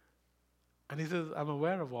 And He says, I'm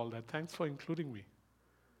aware of all that. Thanks for including me.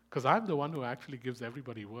 Because I'm the one who actually gives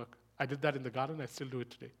everybody work. I did that in the garden. I still do it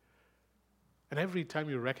today. And every time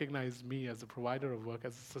you recognize me as the provider of work,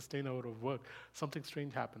 as the sustainer of work, something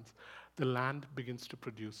strange happens. The land begins to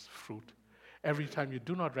produce fruit. Every time you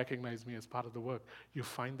do not recognize me as part of the work, you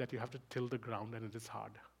find that you have to till the ground and it is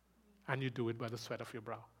hard. And you do it by the sweat of your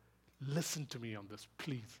brow. Listen to me on this,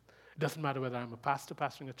 please. It doesn't matter whether I'm a pastor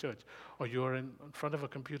pastoring a church, or you're in front of a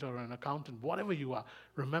computer or an accountant, whatever you are,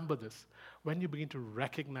 remember this. When you begin to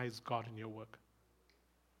recognize God in your work,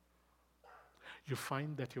 you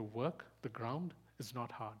find that your work, the ground, is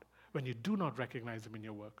not hard. When you do not recognize Him in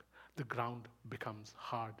your work, the ground becomes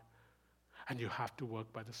hard. And you have to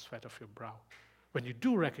work by the sweat of your brow. When you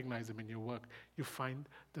do recognize Him in your work, you find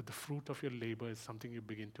that the fruit of your labor is something you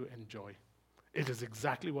begin to enjoy. It is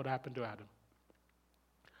exactly what happened to Adam.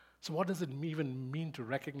 So what does it even mean to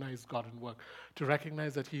recognize God in work? To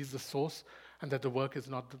recognize that He is the source and that the work is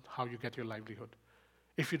not how you get your livelihood.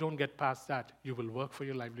 If you don't get past that, you will work for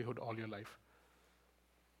your livelihood all your life.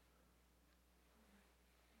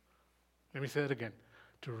 Let me say that again.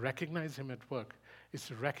 To recognize Him at work is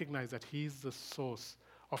to recognize that He is the source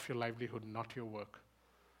of your livelihood, not your work.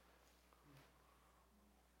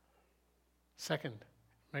 Second,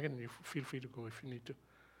 Megan, you feel free to go if you need to.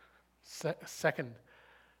 Second,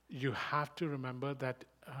 you have to remember that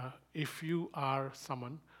if you are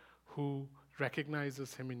someone who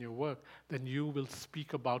recognizes Him in your work, then you will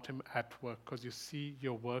speak about Him at work because you see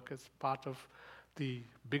your work as part of the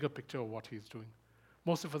bigger picture of what He's doing.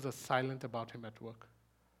 Most of us are silent about Him at work.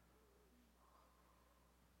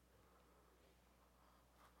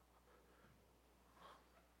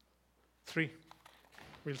 Three.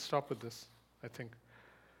 We'll stop with this, I think.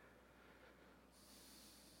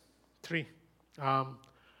 3.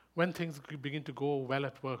 When things begin to go well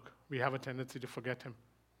at work, we have a tendency to forget Him.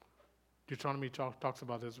 Deuteronomy talks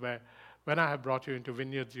about this, where when I have brought you into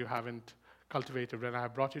vineyards you haven't cultivated, when I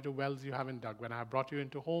have brought you to wells you haven't dug, when I have brought you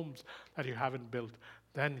into homes that you haven't built,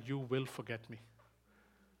 then you will forget me.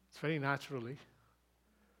 It's very naturally.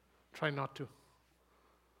 Try not to.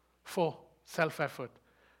 4, self-effort.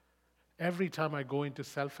 Every time I go into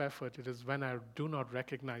self-effort, it is when I do not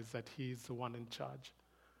recognize that He is the one in charge.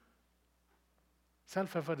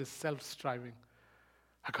 Self-effort is self-striving.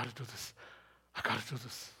 I got to do this. I got to do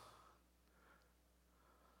this.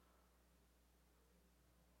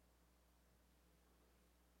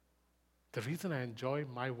 The reason I enjoy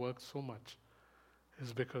my work so much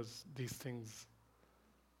is because these things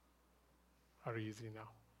are easy now.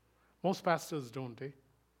 Most pastors don't, eh?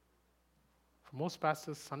 For most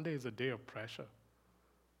pastors, Sunday is a day of pressure.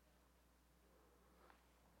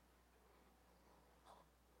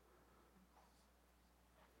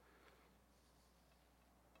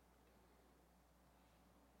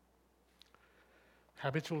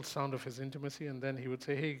 Habitual sound of His intimacy, and then He would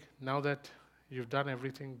say, hey, now that you've done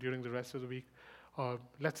everything during the rest of the week,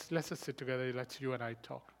 let's just sit together, let's you and I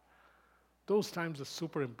talk. Those times are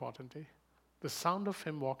super important, eh? The sound of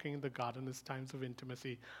Him walking in the garden is times of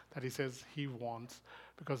intimacy that He says He wants,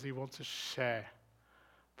 because He wants to share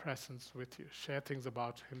presence with you, share things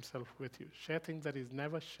about Himself with you, share things that He's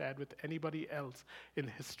never shared with anybody else in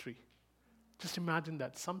history. Just imagine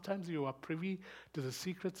that. Sometimes you are privy to the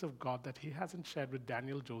secrets of God that He hasn't shared with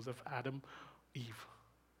Daniel, Joseph, Adam, Eve.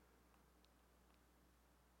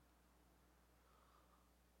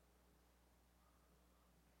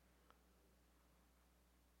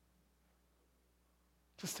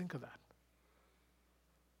 Just think of that.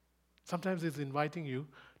 Sometimes He's inviting you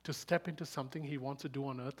to step into something He wants to do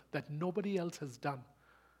on earth that nobody else has done.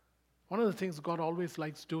 One of the things God always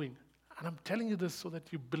likes doing, and I'm telling you this so that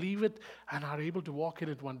you believe it and are able to walk in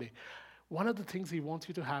it one day. One of the things He wants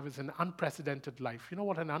you to have is an unprecedented life. You know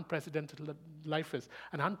what an unprecedented life is?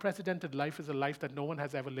 An unprecedented life is a life that no one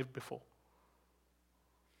has ever lived before.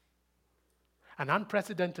 An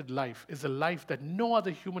unprecedented life is a life that no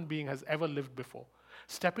other human being has ever lived before.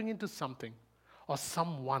 Stepping into something or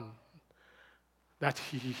someone that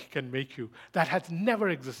He can make you that has never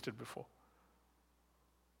existed before.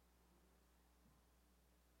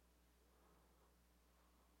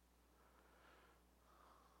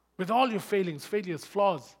 With all your failings,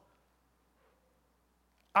 flaws,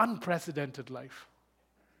 unprecedented life.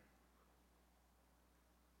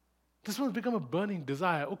 This will become a burning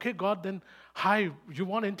desire. Okay, God, then, hi, you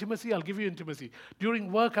want intimacy? I'll give you intimacy.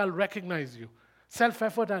 During work, I'll recognize you.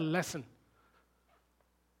 Self-effort, I'll lessen.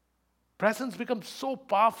 Presence becomes so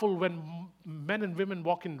powerful when men and women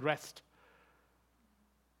walk in rest.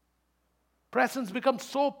 Presence becomes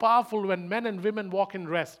so powerful when men and women walk in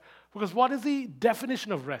rest. Because what is the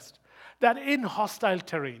definition of rest? That in hostile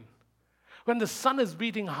terrain, when the sun is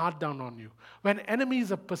beating hard down on you, when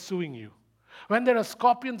enemies are pursuing you, when there are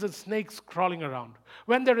scorpions and snakes crawling around,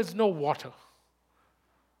 when there is no water,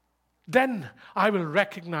 then I will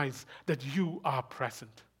recognize that you are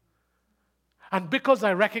present. And because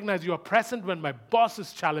I recognize you are present when my boss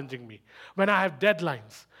is challenging me, when I have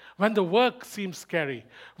deadlines, when the work seems scary,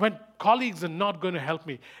 when colleagues are not going to help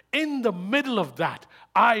me, in the middle of that,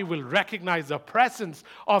 I will recognize the presence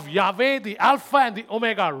of Yahweh, the Alpha and the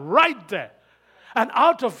Omega, right there. And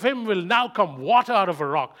out of Him will now come water out of a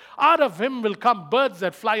rock. Out of Him will come birds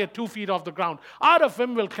that fly at 2 feet off the ground. Out of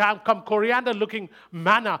Him will come coriander-looking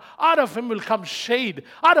manna. Out of Him will come shade.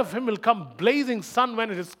 Out of Him will come blazing sun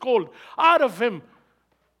when it is cold. Out of Him,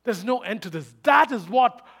 there's no end to this. That is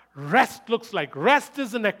what rest looks like. Rest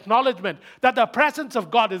is an acknowledgement that the presence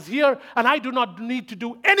of God is here and I do not need to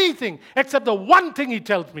do anything except the one thing He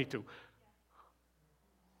tells me to.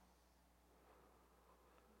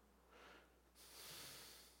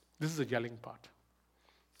 This is the yelling part.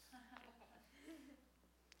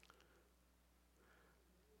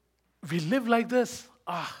 We live like this.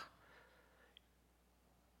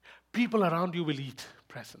 People around you will eat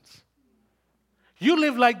presence. You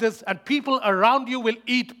live like this and people around you will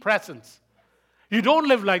eat presence. You don't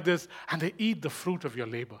live like this and they eat the fruit of your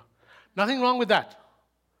labor. Nothing wrong with that.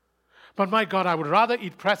 But my God, I would rather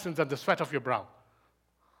eat presence than the sweat of your brow.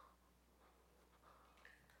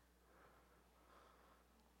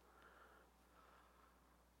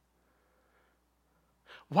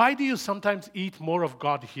 Why do you sometimes eat more of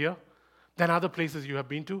God here than other places you have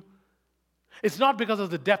been to? It's not because of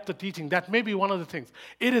the depth of teaching. That may be one of the things.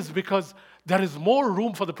 It is because there is more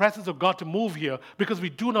room for the presence of God to move here because we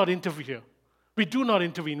do not interfere. We do not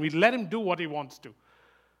intervene. We let Him do what He wants to.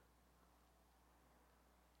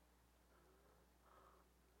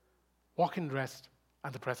 Walk in rest,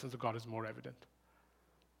 and the presence of God is more evident.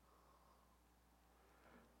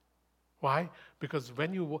 Why? Because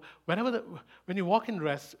when you walk in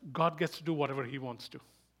rest, God gets to do whatever He wants to,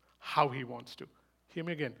 how He wants to. Hear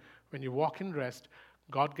me again. When you walk in rest,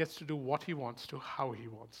 God gets to do what He wants to, how He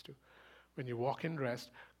wants to. When you walk in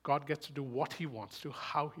rest, God gets to do what He wants to,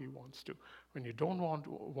 how He wants to. When you don't want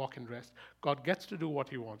to walk in rest, God gets to do what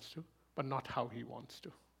He wants to, but not how He wants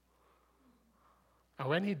to. And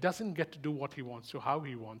when He doesn't get to do what He wants to, how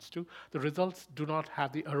He wants to, the results do not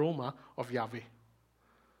have the aroma of Yahweh.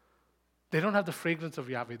 They don't have the fragrance of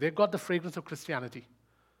Yahweh. They've got the fragrance of Christianity,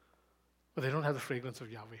 but they don't have the fragrance of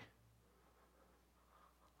Yahweh.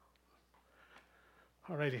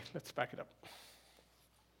 Alrighty, let's back it up.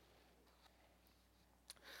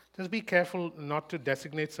 Just be careful not to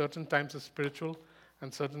designate certain times as spiritual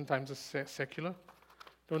and certain times as secular.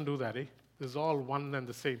 Don't do that, eh? This is all one and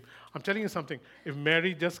the same. I'm telling you something. If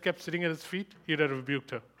Mary just kept sitting at His feet, He'd have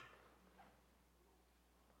rebuked her.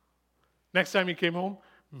 Next time He came home,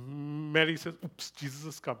 Mary says, oops, Jesus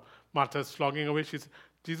has come. Martha's flogging away.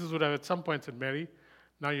 Jesus would have at some point said, Mary,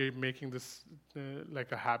 now you're making this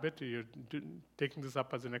like a habit. You're taking this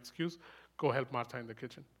up as an excuse. Go help Martha in the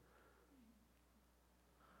kitchen.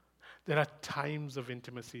 There are times of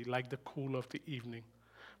intimacy, like the cool of the evening.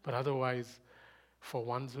 But otherwise, for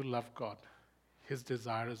ones who love God, His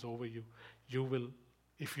desire is over you. You will,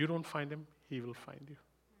 if you don't find Him, He will find you.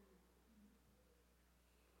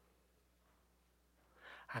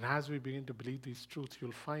 And as we begin to believe these truths,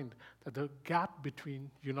 you'll find that the gap between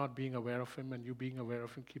you not being aware of Him and you being aware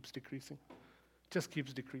of Him keeps decreasing. Just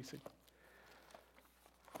keeps decreasing.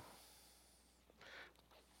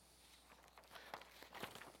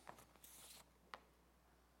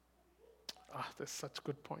 There's such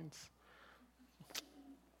good points.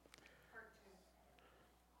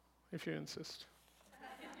 If you insist.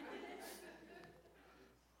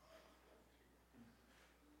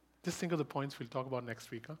 Just think of the points we'll talk about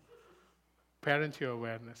next week. Parent your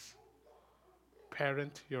awareness.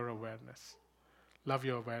 Parent your awareness. Love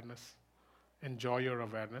your awareness. Enjoy your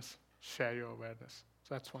awareness. Share your awareness.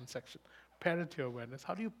 So that's one section. Parent your awareness.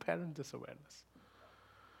 How do you parent this awareness?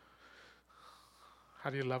 How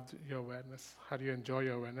do you love your awareness? How do you enjoy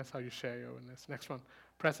your awareness? How do you share your awareness? Next one.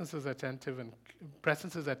 Presence is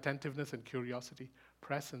attentiveness and curiosity.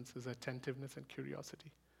 Presence is attentiveness and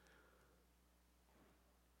curiosity.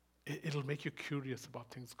 It'll make you curious about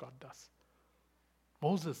things God does.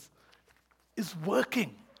 Moses is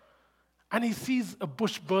working, and he sees a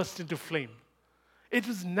bush burst into flame. It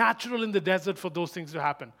was natural in the desert for those things to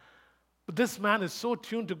happen. But this man is so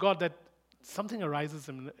tuned to God that something arises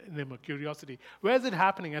in him, a curiosity. Where is it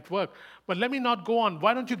happening? At work. But let me not go on.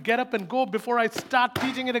 Why don't you get up and go before I start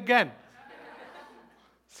teaching it again?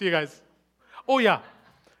 See you guys. Oh yeah,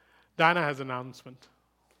 Diana has an announcement.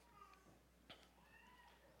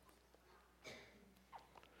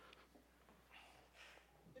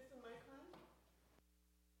 Is the mic on?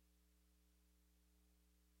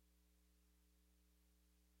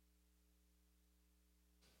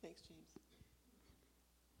 Thanks, James.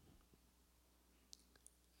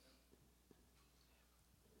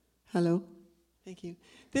 Hello. Thank you.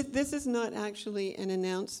 This is not actually an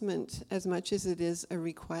announcement as much as it is a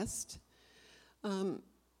request.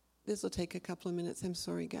 This will take a couple of minutes. I'm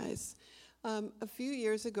sorry, guys. A few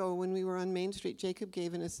years ago, when we were on Main Street, Jacob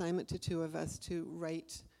gave an assignment to two of us to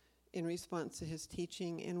write in response to his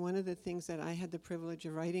teaching. And one of the things that I had the privilege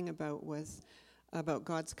of writing about was about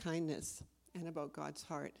God's kindness and about God's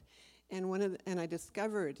heart. And I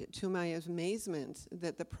discovered, to my amazement,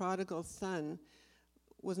 that the prodigal son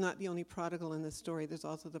was not the only prodigal in the story. There's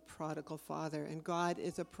also the prodigal father, and God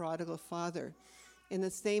is a prodigal father. In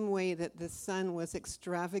the same way that the son was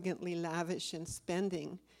extravagantly lavish in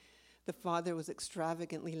spending, the father was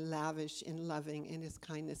extravagantly lavish in loving and his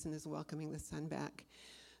kindness and his welcoming the son back.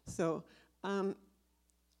 So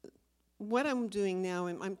what I'm doing now,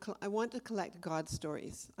 I want to collect God's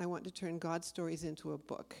stories. I want to turn God's stories into a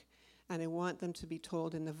book, and I want them to be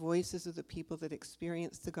told in the voices of the people that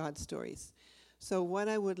experience the God stories. So what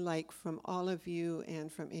I would like from all of you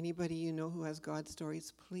and from anybody you know who has God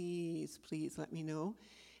stories, please, please let me know,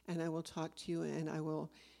 and I will talk to you, and I want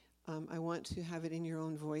to have it in your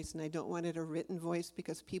own voice, and I don't want it a written voice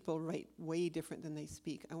because people write way different than they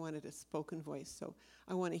speak. I want it a spoken voice, so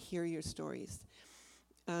I want to hear your stories.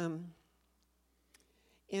 And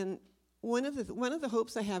one of the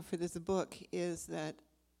hopes I have for this book is that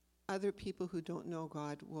other people who don't know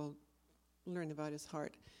God will learn about His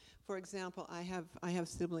heart. For example, I have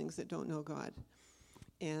siblings that don't know God,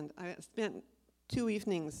 and I spent 2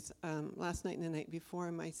 evenings last night and the night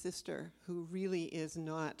before. My sister, who really is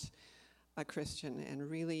not a Christian and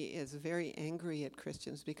really is very angry at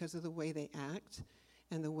Christians because of the way they act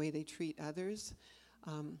and the way they treat others,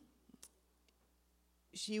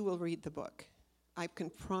 she will read the book. I can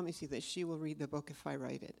promise you that she will read the book if I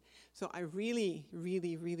write it. So I really,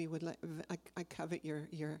 really, really would I covet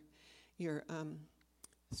your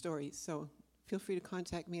stories. So feel free to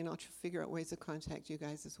contact me, and I'll figure out ways to contact you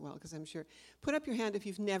guys as well, because I'm sure. Put up your hand if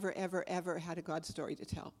you've never, ever, ever had a God story to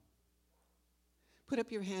tell. Put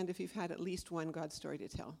up your hand if you've had at least one God story to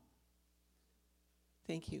tell.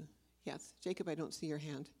 Thank you. Yes. Jacob, I don't see your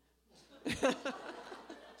hand.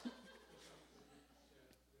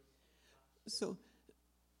 So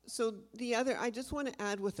the other, I just want to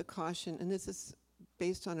add with a caution, and this is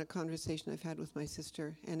based on a conversation I've had with my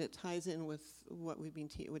sister, and it ties in with what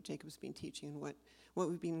what Jacob's been teaching and what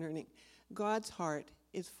we've been learning. God's heart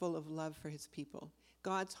is full of love for his people.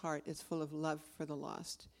 God's heart is full of love for the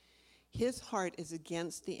lost. His heart is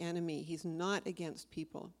against the enemy. He's not against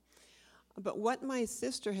people. But what my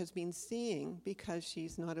sister has been seeing, because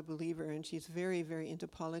she's not a believer and she's very, very into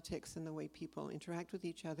politics and the way people interact with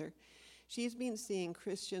each other, she's been seeing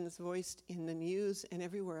Christians voiced in the news and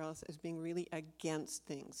everywhere else as being really against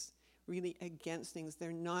things, really against things.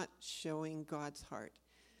 They're not showing God's heart.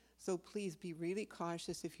 So please be really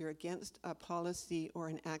cautious if you're against a policy or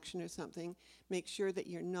an action or something. Make sure that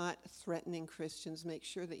you're not threatening Christians. Make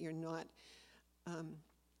sure that you're not,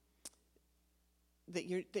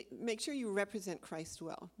 make sure you represent Christ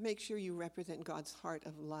well. Make sure you represent God's heart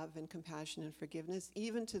of love and compassion and forgiveness,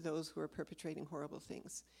 even to those who are perpetrating horrible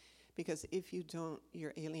things. Because if you don't,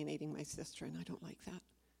 you're alienating my sister, and I don't like that.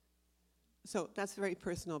 So that's very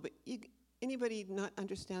personal. But anybody not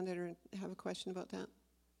understand that or have a question about that?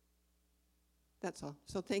 That's all.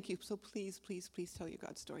 So thank you. So please, please, please tell your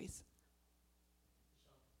God stories.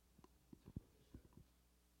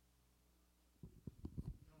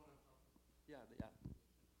 Yeah.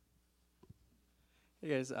 Hey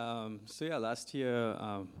guys. Last year,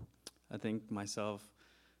 I think myself,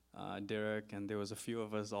 Derek, and there was a few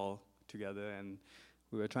of us all together, and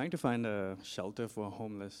we were trying to find a shelter for a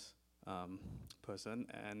homeless person.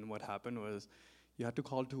 And what happened was, you had to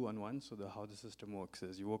call 211. So how the system works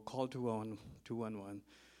is, you will call 211.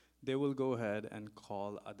 They will go ahead and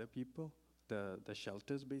call other people, the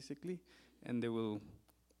shelters basically, and they will,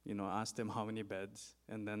 ask them how many beds,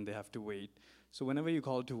 and then they have to wait. So whenever you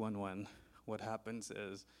call 211, what happens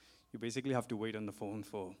is, you basically have to wait on the phone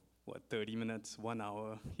for 30 minutes, 1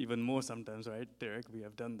 hour, even more sometimes, right, Derek? We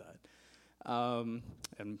have done that.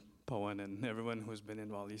 And Pawan and everyone who's been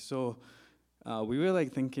in Wally. So we were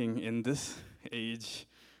thinking, in this age,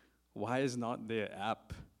 why is not there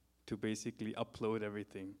app to basically upload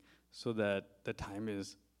everything so that the time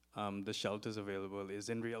is, the shelters available is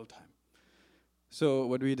in real time? So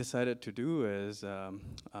what we decided to do is,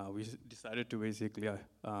 we decided to basically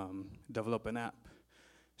develop an app.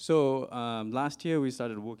 So last year we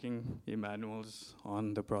started working, Emmanuel's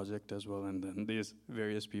on the project as well, and then there's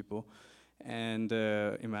various people. And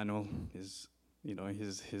Emmanuel is,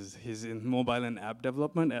 he's in mobile and app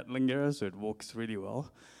development at Lingera, so it works really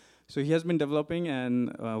well. So he has been developing,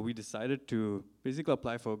 and we decided to basically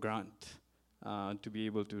apply for a grant to be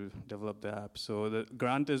able to develop the app. So the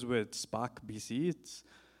grant is with Spark BC. It's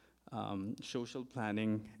Social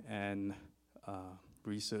Planning and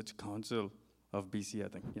Research Council of BC, I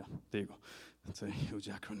think. Yeah, there you go. That's a huge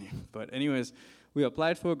acronym. But anyways, we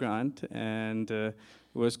applied for a grant, and it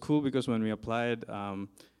was cool because when we applied,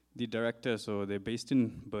 the director, so they're based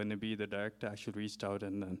in Burnaby, the director actually reached out,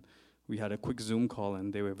 and then we had a quick Zoom call,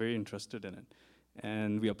 and they were very interested in it.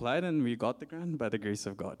 And we applied, and we got the grant by the grace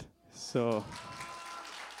of God. So,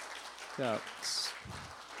 yeah.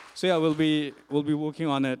 So yeah, we'll be working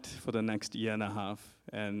on it for the next year and a half,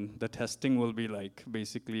 and the testing will be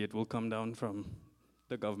basically it will come down from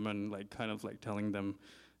the government, telling them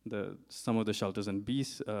some of the shelters and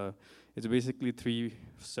Bees. It's basically 3.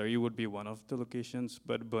 Surrey would be one of the locations,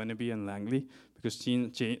 but Burnaby and Langley, because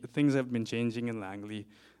things have been changing in Langley.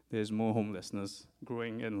 There's more homelessness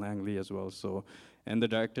growing in Langley as well. So, and the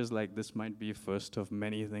director's this might be first of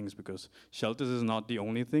many things, because shelters is not the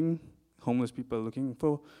only thing homeless people are looking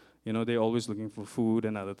for. They're always looking for food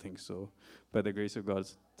and other things. So, by the grace of God,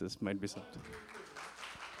 this might be something.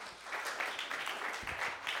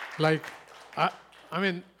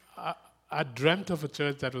 I dreamt of a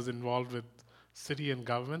church that was involved with city and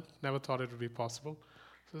government. Never thought it would be possible.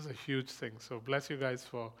 So this is a huge thing. So bless you guys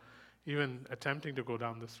for even attempting to go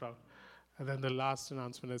down this route. And then the last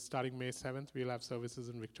announcement is starting May 7th, we'll have services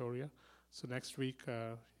in Victoria. So next week,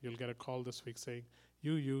 you'll get a call this week saying,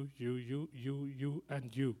 you,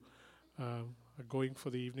 and you are going for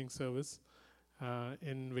the evening service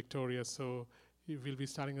in Victoria. So we'll be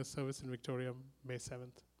starting a service in Victoria May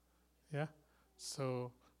 7th. Yeah?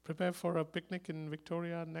 So prepare for a picnic in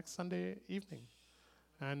Victoria next Sunday evening.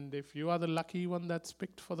 And if you are the lucky one that's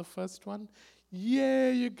picked for the first one, yeah,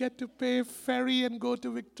 you get to pay ferry and go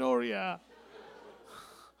to Victoria.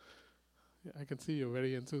 Yeah, I can see you're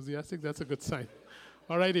very enthusiastic. That's a good sign.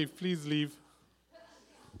 Alrighty, please leave.